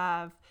much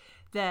of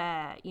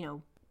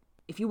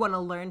if you want to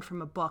learn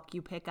from a book,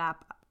 you pick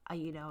up,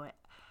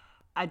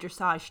 a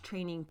dressage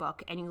training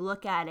book and you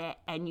look at it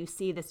and you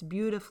see this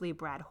beautifully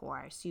bred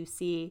horse. You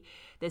see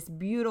this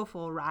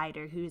beautiful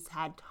rider who's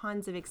had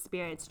tons of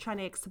experience trying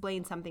to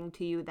explain something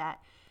to you that,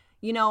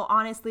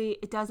 honestly,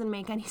 it doesn't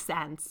make any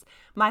sense.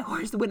 My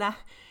horse,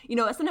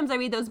 sometimes I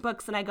read those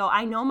books and I go,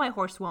 I know my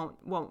horse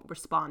won't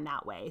respond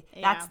that way.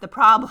 Yeah. That's the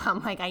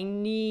problem. Like, I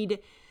need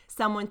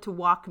someone to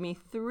walk me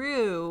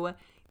through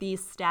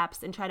these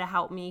steps and try to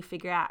help me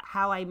figure out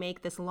how I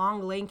make this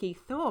long, lanky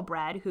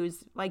thoroughbred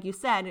who's, like you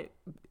said,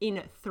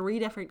 in 3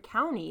 different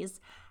counties.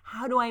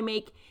 How do I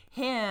make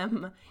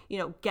him,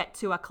 get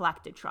to a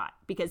collected trot?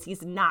 Because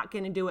he's not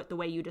going to do it the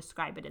way you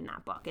describe it in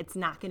that book. It's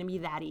not going to be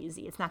that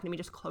easy. It's not going to be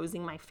just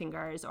closing my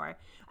fingers or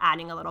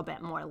adding a little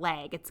bit more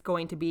leg. It's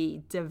going to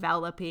be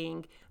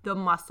developing the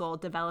muscle,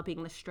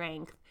 developing the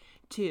strength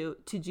to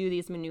do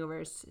these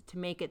maneuvers, to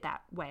make it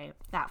that way,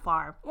 that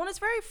far. Well, it's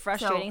very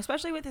frustrating,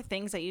 especially with the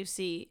things that you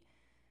see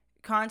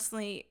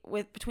constantly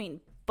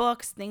between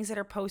books, things that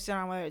are posted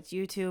on whether it's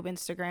YouTube,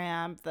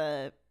 Instagram,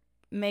 the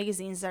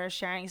magazines that are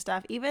sharing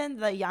stuff, even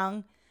the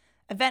young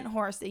event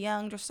horse, the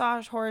young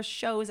dressage horse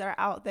shows that are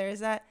out there, is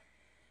that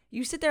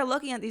you sit there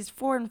looking at these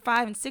 4 and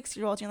 5 and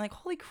 6-year-olds and you're like,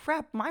 holy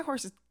crap, my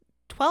horse is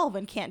 12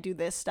 and can't do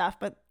this stuff,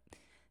 but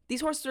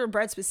these horses are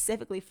bred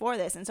specifically for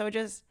this. And so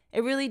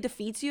it really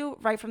defeats you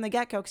right from the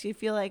get-go because you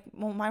feel like,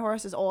 well, my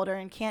horse is older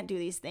and can't do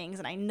these things,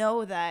 and I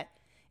know that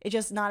it's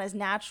just not as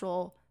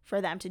natural for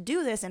them to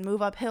do this and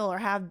move uphill or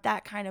have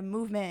that kind of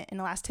movement and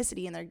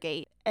elasticity in their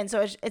gait. And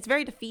so it's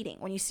very defeating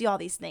when you see all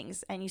these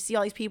things and you see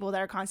all these people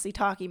that are constantly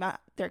talking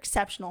about their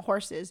exceptional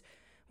horses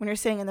when you're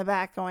sitting in the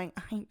back going,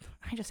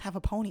 I just have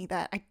a pony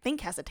that I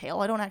think has a tail.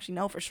 I don't actually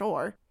know for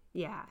sure.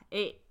 Yeah,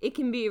 it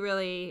can be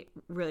really,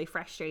 really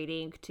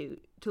frustrating to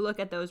look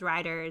at those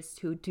riders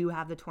who do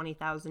have the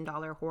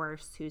 $20,000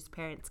 horse, whose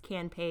parents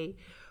can pay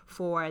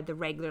for the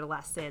regular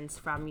lessons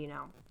from,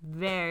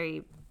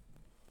 very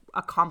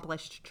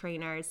accomplished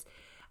trainers.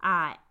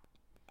 And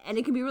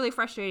it can be really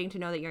frustrating to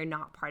know that you're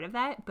not part of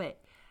that, but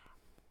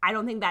I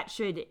don't think that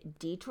should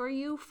detour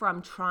you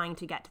from trying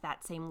to get to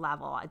that same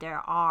level.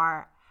 There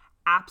are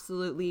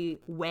absolutely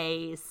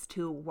ways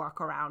to work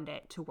around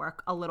it, to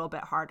work a little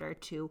bit harder,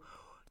 to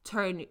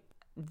turn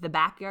the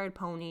backyard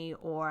pony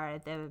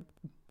or the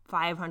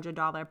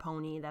 $500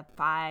 pony,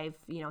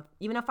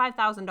 even a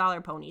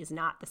 $5,000 pony is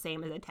not the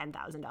same as a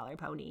 $10,000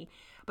 pony,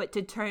 but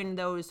to turn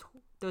those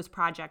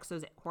projects,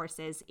 those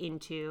horses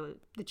into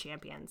the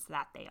champions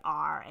that they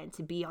are, and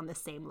to be on the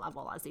same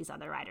level as these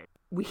other riders.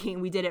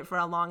 We did it for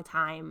a long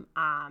time,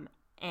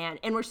 and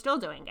we're still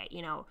doing it.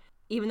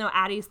 Even though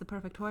Addie's the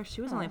perfect horse, she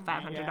was only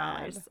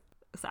 $500.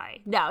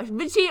 Sorry, no,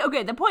 but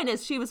the point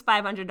is, she was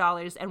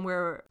 $500, and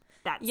we're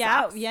that.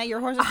 Yeah, your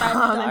horse is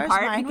 $500. In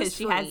part Mine because was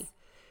she free. has.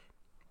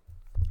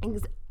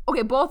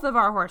 Okay, both of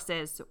our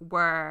horses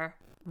were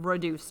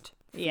reduced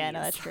fees. Yeah,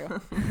 no, that's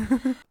true.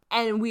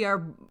 And we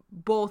are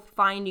both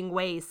finding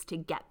ways to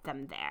get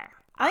them there.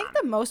 I think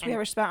the most we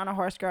ever spent on a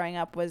horse growing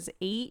up was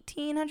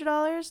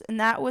 $1,800, and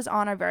that was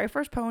on our very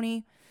first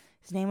pony.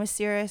 His name was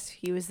Cirrus.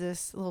 He was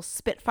this little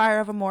Spitfire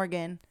of a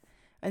Morgan.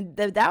 And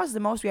that was the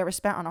most we ever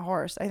spent on a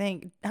horse. I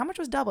think, how much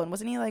was Dublin?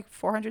 Wasn't he like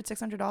 $400,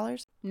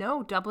 $600?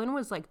 No, Dublin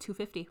was like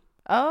 $250.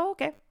 Oh,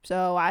 okay.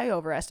 So I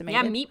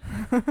overestimated.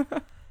 Yeah,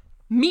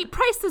 meat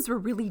prices were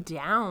really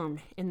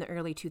down in the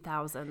early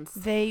 2000s.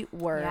 They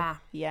were.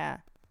 Yeah.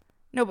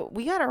 No, but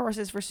we got our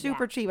horses for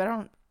super cheap.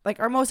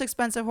 Our most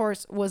expensive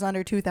horse was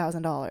under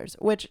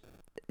 $2,000, which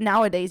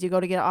nowadays you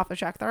go to get it off the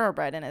track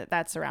thoroughbred and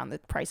that's around the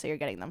price that you're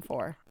getting them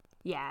for.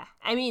 Yeah.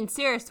 I mean,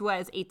 Cirrus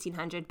was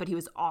 $1,800, but he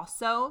was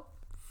also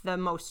the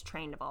most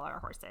trained of all our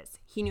horses.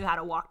 He knew how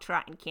to walk,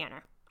 trot, and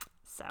canter.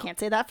 So can't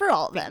say that for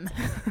all of them.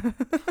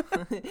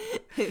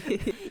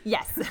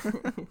 Yes.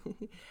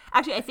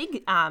 Actually, I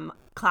think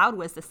Cloud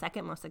was the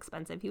second most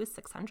expensive. He was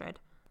 $600.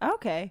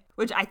 Okay.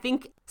 Which I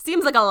think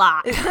seems like a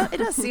lot. It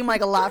does seem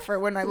like a lot for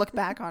when I look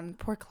back on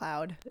poor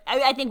Cloud.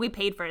 I think we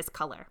paid for his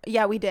color.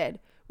 Yeah, we did.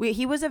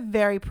 He was a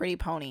very pretty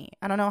pony.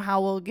 I don't know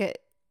how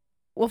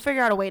we'll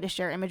figure out a way to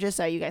share images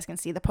so you guys can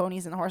see the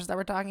ponies and the horses that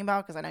we're talking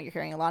about, because I know you're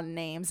hearing a lot of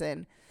names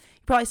and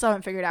you probably still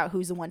haven't figured out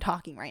who's the one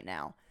talking right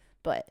now.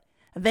 But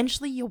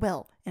eventually you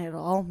will, and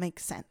it'll all make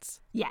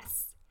sense.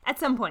 Yes. At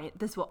some point,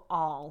 this will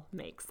all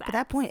make sense. But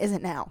that point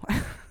isn't now.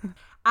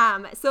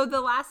 So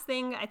the last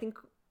thing I think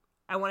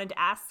I wanted to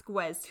ask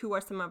was, who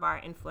are some of our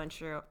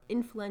influential?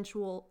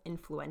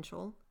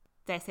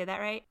 Did I say that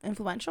right?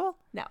 Influential?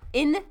 No.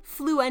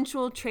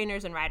 Influential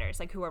trainers and riders.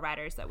 Like, who are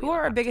riders that we Who are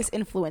look our up biggest to?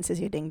 influences,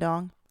 you ding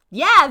dong?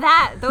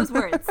 Yeah, those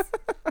words.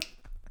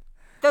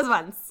 Those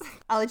ones.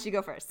 I'll let you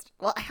go first.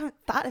 Well, I haven't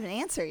thought of an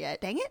answer yet.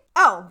 Dang it.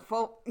 Oh,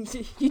 well,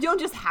 you don't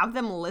just have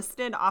them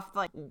listed off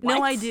like what?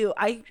 No, I do.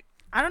 I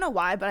don't know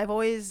why, but I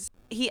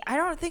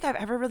don't think I've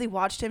ever really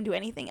watched him do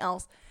anything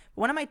else.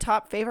 One of my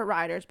top favorite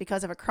riders,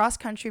 because of a cross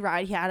country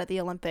ride he had at the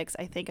Olympics,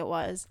 I think it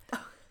was,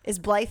 is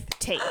Blythe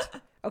Tate.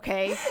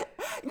 Okay?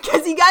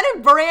 Because he got a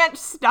branch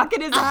stuck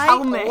in his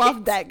helmet. I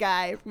love that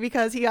guy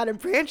because he got a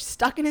branch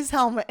stuck in his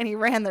helmet and he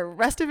ran the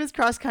rest of his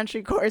cross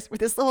country course with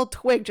this little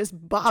twig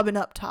just bobbing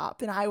up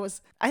top. And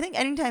I think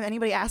anytime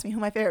anybody asked me who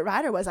my favorite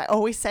rider was, I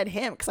always said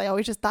him, because I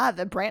always just thought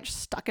the branch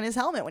stuck in his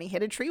helmet when he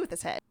hit a tree with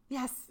his head.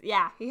 Yes,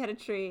 yeah, he had a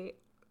tree.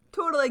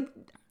 Totally.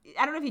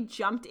 I don't know if he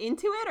jumped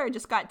into it or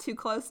just got too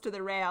close to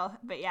the rail,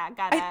 but yeah,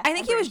 I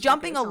think he was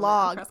jumping a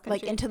log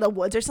like into the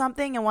woods or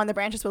something, and one of the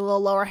branches was a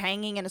little lower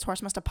hanging, and his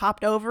horse must have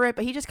popped over it,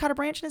 but he just caught a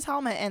branch in his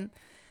helmet, and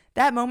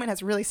that moment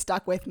has really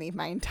stuck with me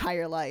my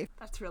entire life.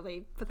 That's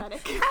really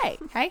pathetic.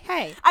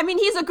 Hey. I mean,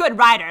 he's a good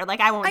rider. Like,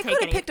 I won't take it. I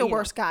could have picked a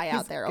worse guy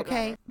out there,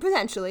 okay?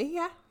 Potentially,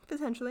 yeah,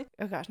 potentially.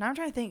 Oh gosh, now I'm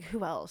trying to think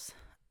who else.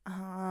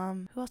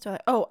 Who else do I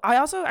like? Oh,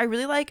 I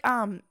really like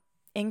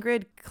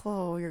Ingrid,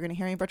 you're gonna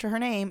hear me butcher her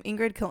name.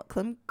 Ingrid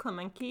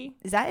Klimke.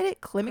 Is that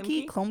it?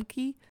 Klimke?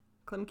 Ingrid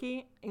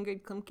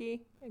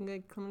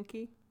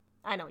Klimke.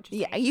 I know what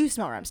you're saying. Yeah, you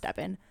smell where I'm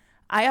stepping.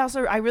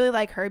 I really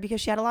like her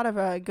because she had a lot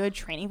of good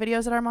training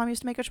videos that our mom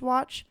used to make us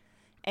watch,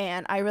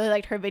 and I really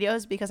liked her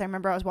videos because I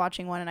remember I was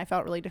watching one and I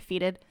felt really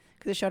defeated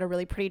because it showed a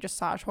really pretty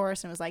dressage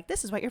horse and was like,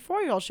 this is what your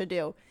 4-year-old should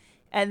do,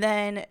 and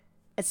then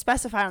it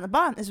specified on the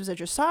bottom this was a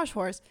dressage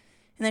horse.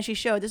 And then she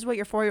showed, this is what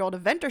your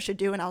 4-year-old eventer should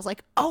do. And I was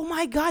like, oh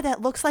my God,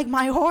 that looks like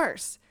my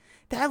horse.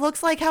 That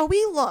looks like how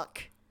we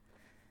look.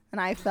 And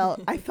I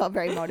felt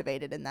very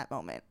motivated in that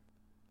moment.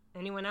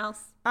 Anyone else?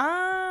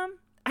 I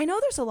know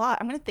there's a lot.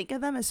 I'm going to think of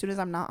them as soon as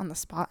I'm not on the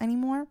spot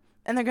anymore.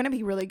 And they're going to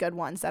be really good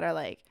ones that are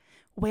like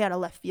way out of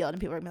left field.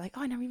 And people are going to be like,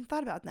 oh, I never even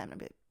thought about them. And I'll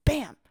be like,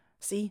 bam.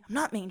 See, I'm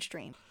not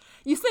mainstream.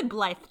 You said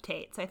Blythe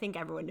Tate, so I think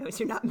everyone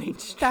knows you're not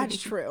mainstream.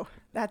 That's true.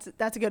 That's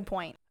a good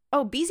point.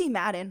 Oh, BZ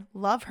Madden.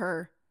 Love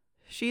her.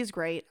 She's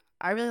great.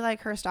 I really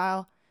like her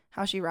style,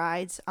 how she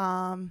rides.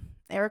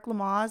 Eric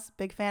Lamaze,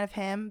 big fan of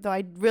him, though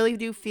I really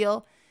do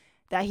feel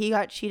that he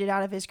got cheated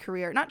out of his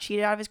career. Not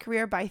cheated out of his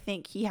career, but I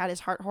think he had his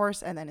heart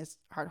horse and then his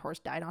heart horse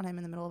died on him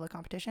in the middle of a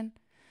competition.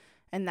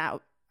 And I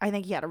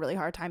think he had a really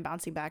hard time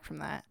bouncing back from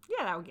that.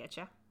 Yeah, that will get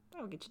you.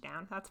 That will get you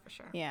down. That's for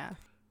sure. Yeah.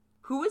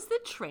 Who was the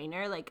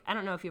trainer? Like, I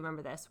don't know if you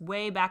remember this.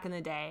 Way back in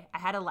the day, I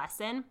had a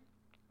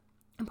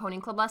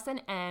ponying club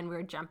lesson, and we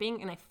were jumping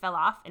and I fell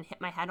off and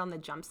hit my head on the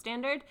jump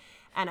standard,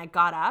 and I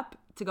got up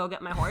to go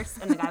get my horse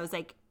and the guy was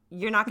like,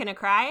 you're not gonna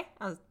cry?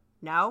 I was,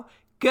 no.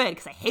 Good,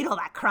 because I hate all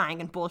that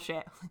crying and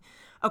bullshit.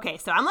 Okay,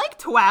 so I'm like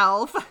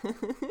 12.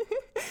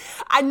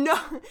 I know,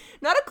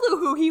 not a clue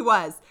who he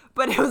was,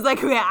 but it was like,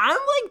 okay, I'm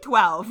like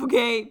 12,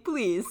 okay,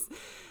 please.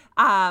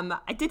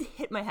 I did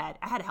hit my head.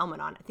 I had a helmet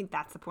on. I think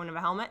that's the point of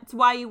a helmet. It's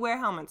why you wear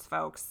helmets,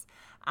 folks.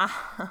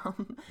 Oh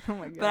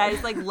my God. But I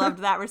just like loved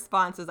that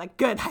response. I was like,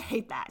 good, I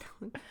hate that.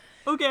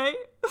 Okay.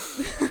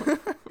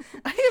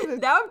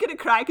 Now I'm gonna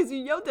cry because you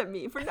yelled at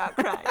me for not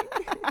crying.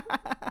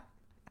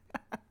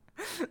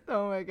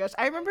 Oh my gosh.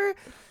 I remember,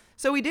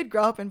 so we did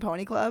grow up in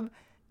Pony Club,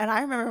 and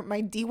I remember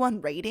my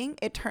D1 rating.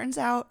 It turns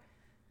out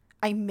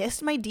I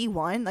missed my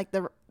D1. Like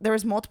there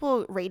was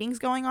multiple ratings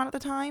going on at the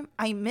time.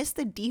 I missed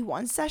the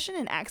D1 session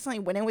and accidentally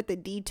went in with the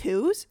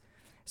D2s.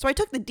 So I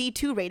took the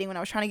D2 rating when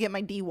I was trying to get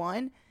my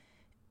D1.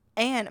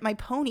 And my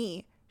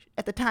pony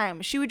at the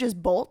time, she would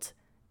just bolt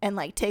and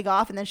like take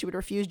off, and then she would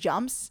refuse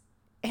jumps.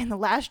 And the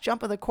last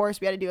jump of the course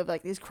we had to do of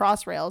like these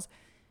cross rails,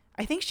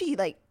 I think she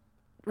like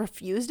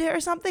refused it or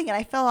something, and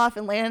I fell off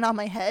and landed on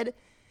my head.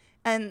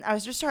 And I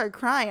was just started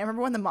crying. I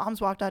remember when the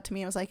moms walked out to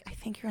me and was like, I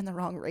think you're in the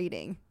wrong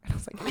rating. And I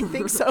was like, I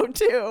think so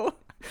too.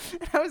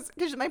 And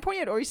because my pony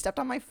had already stepped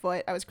on my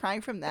foot. I was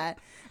crying from that.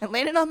 And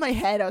landed on my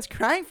head. I was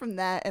crying from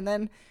that. And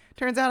then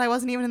turns out I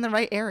wasn't even in the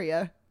right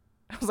area.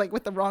 I was like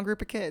with the wrong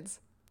group of kids.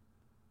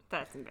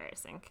 That's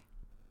embarrassing.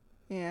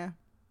 Yeah.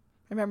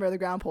 I remember the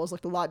ground poles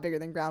looked a lot bigger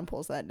than ground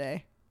poles that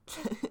day.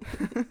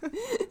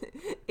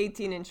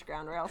 18-inch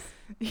ground rails.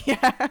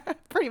 Yeah,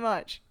 pretty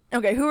much.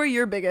 Okay, who are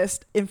your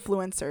biggest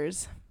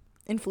influences?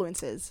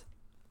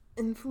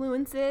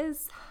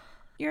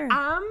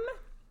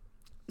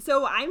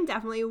 So I'm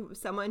definitely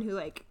someone who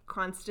like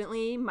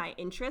constantly my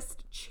interests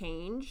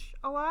change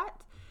a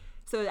lot.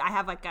 So I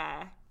have like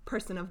a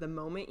person of the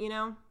moment, you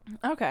know?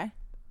 Okay.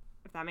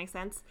 If that makes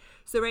sense.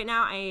 So right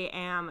now I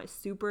am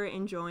super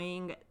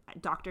enjoying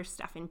Dr.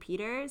 Stephan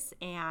Peters,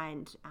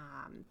 and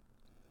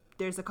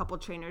there's a couple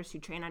trainers who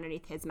train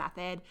underneath his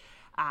method,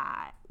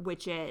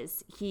 which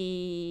is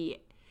he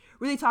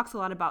really talks a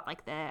lot about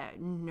like the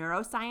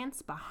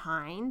neuroscience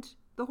behind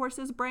the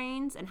horse's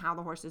brains and how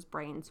the horse's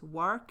brains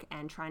work,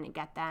 and trying to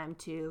get them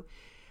to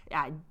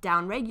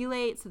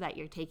down-regulate so that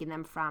you're taking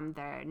them from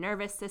their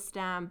nervous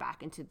system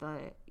back into the,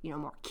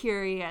 more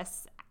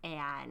curious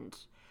and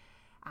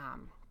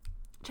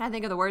trying to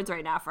think of the words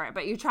right now for it,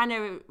 but you're trying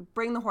to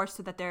bring the horse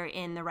so that they're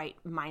in the right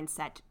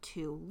mindset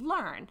to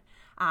learn,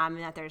 and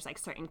that there's like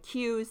certain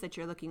cues that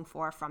you're looking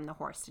for from the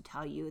horse to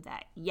tell you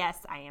that, yes,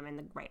 I am in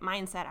the right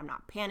mindset, I'm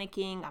not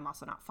panicking, I'm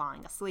also not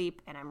falling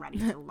asleep, and I'm ready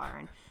to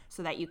learn,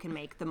 so that you can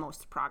make the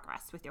most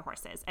progress with your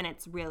horses. And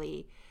it's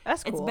really,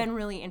 that's cool. It's been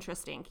really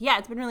interesting. Yeah,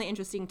 it's been really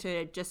interesting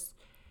to just,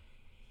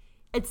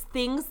 it's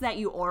things that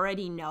you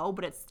already know,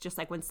 but it's just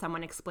like when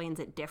someone explains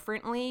it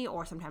differently,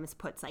 or sometimes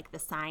puts like the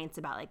science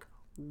about like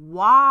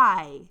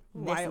why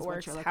it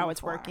works, how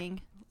it's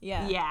working.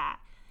 Yeah.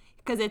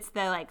 Because it's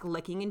the like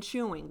licking and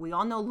chewing. We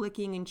all know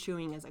licking and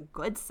chewing is a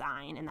good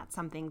sign, and that's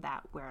something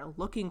that we're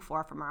looking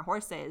for from our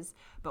horses.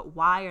 But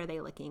why are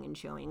they licking and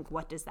chewing?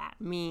 What does that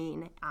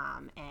mean?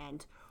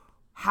 And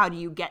how do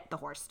you get the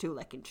horse to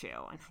lick and chew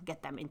and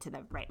get them into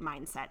the right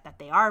mindset that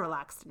they are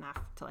relaxed enough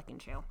to lick and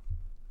chew?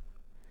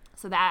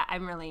 So that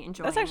I'm really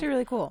enjoying. That's actually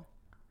really cool.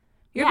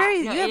 You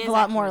have a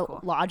lot more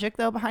logic,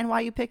 though, behind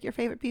why you pick your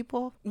favorite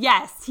people.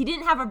 Yes, he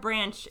didn't have a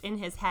branch in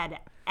his head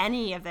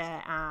any of the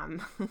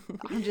I'm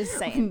just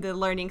saying the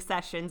learning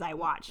sessions I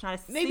watched. Not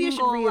a maybe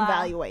single, you should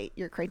reevaluate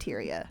your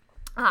criteria.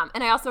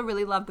 And I also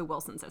really love the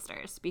Wilson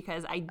sisters,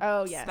 because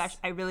yes.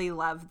 I really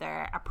love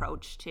their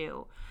approach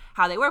to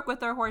how they work with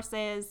their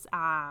horses.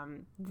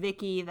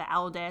 Vicky, the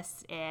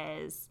eldest,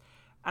 is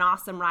an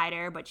awesome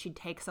rider, but she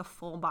takes a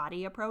full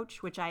body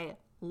approach, which I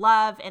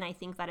love, and I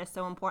think that is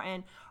so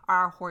important.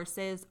 Our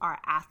horses are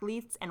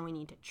athletes, and we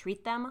need to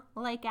treat them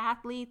like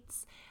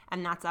athletes,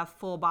 and that's a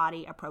full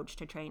body approach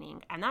to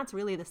training. And that's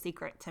really the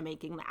secret to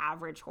making the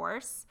average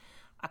horse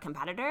a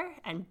competitor,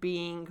 and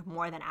being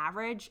more than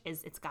average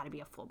is it's got to be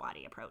a full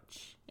body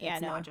approach.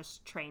 It's not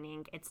just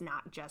training, it's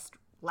not just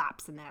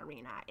laps in the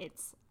arena,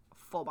 it's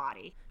full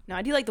body. No,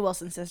 I do like the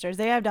Wilson sisters.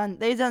 They've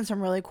done some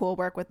really cool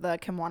work with the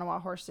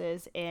Kimwanawa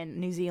horses in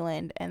New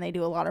Zealand, and they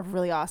do a lot of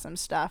really awesome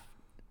stuff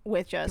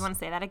with just. Do you want to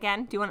say that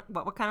again? Do you want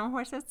what kind of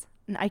horses?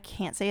 I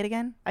can't say it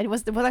again.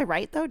 Was I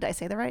right though? Did I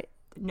say that right?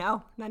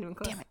 No, not even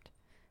close. Damn it.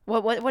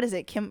 What is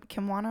it?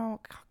 Kimwanawa?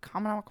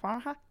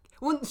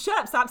 Well, shut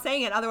up! Stop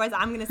saying it. Otherwise,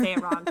 I'm gonna say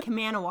it wrong.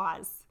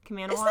 Kimanawas.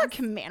 It's not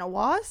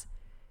Kimanawas.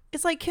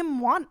 It's like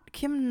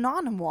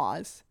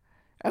Kimnanawas.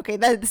 Okay,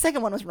 the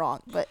second one was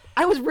wrong, but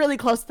I was really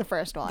close to the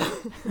first one.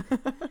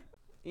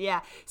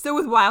 Yeah. So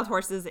with wild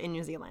horses in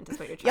New Zealand is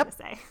what you're trying to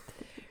say.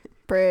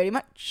 Pretty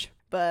much.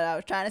 But I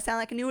was trying to sound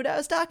like I knew what I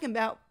was talking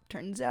about.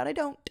 Turns out I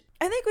don't.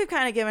 I think we've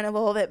kind of given a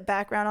little bit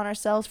background on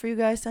ourselves for you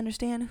guys to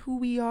understand who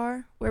we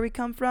are, where we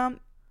come from.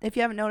 If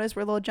you haven't noticed,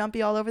 we're a little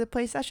jumpy all over the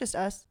place. That's just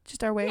us.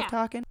 Just our way of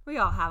talking. We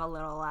all have a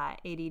little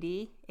ADD,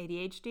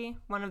 ADHD,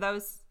 one of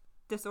those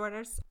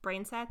disorders,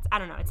 brain sets. I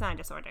don't know. It's not a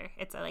disorder.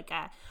 It's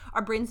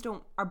our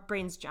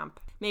brains jump.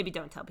 Maybe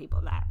don't tell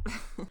people that.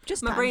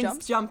 Just my brain's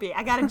jumps. Jumpy.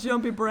 I got a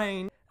jumpy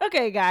brain.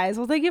 Okay, guys.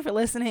 Well, thank you for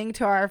listening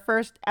to our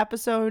first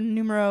episode,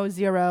 numero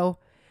 0.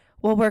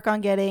 We'll work on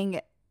getting,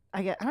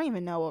 I don't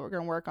even know what we're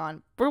going to work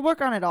on. We'll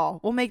work on it all.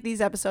 We'll make these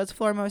episodes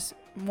flow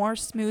more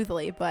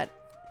smoothly, but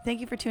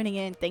thank you for tuning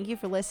in. Thank you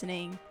for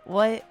listening.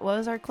 What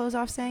was our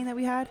close-off saying that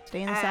we had?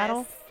 Stay in the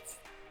saddle?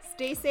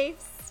 Stay safe,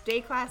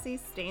 stay classy,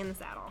 stay in the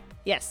saddle.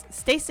 Yes,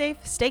 stay safe,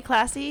 stay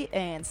classy,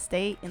 and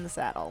stay in the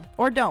saddle.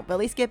 Or don't, but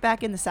at least get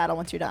back in the saddle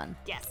once you're done.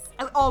 Yes,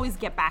 and always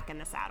get back in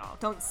the saddle.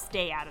 Don't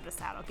stay out of the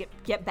saddle.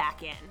 Get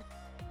back in.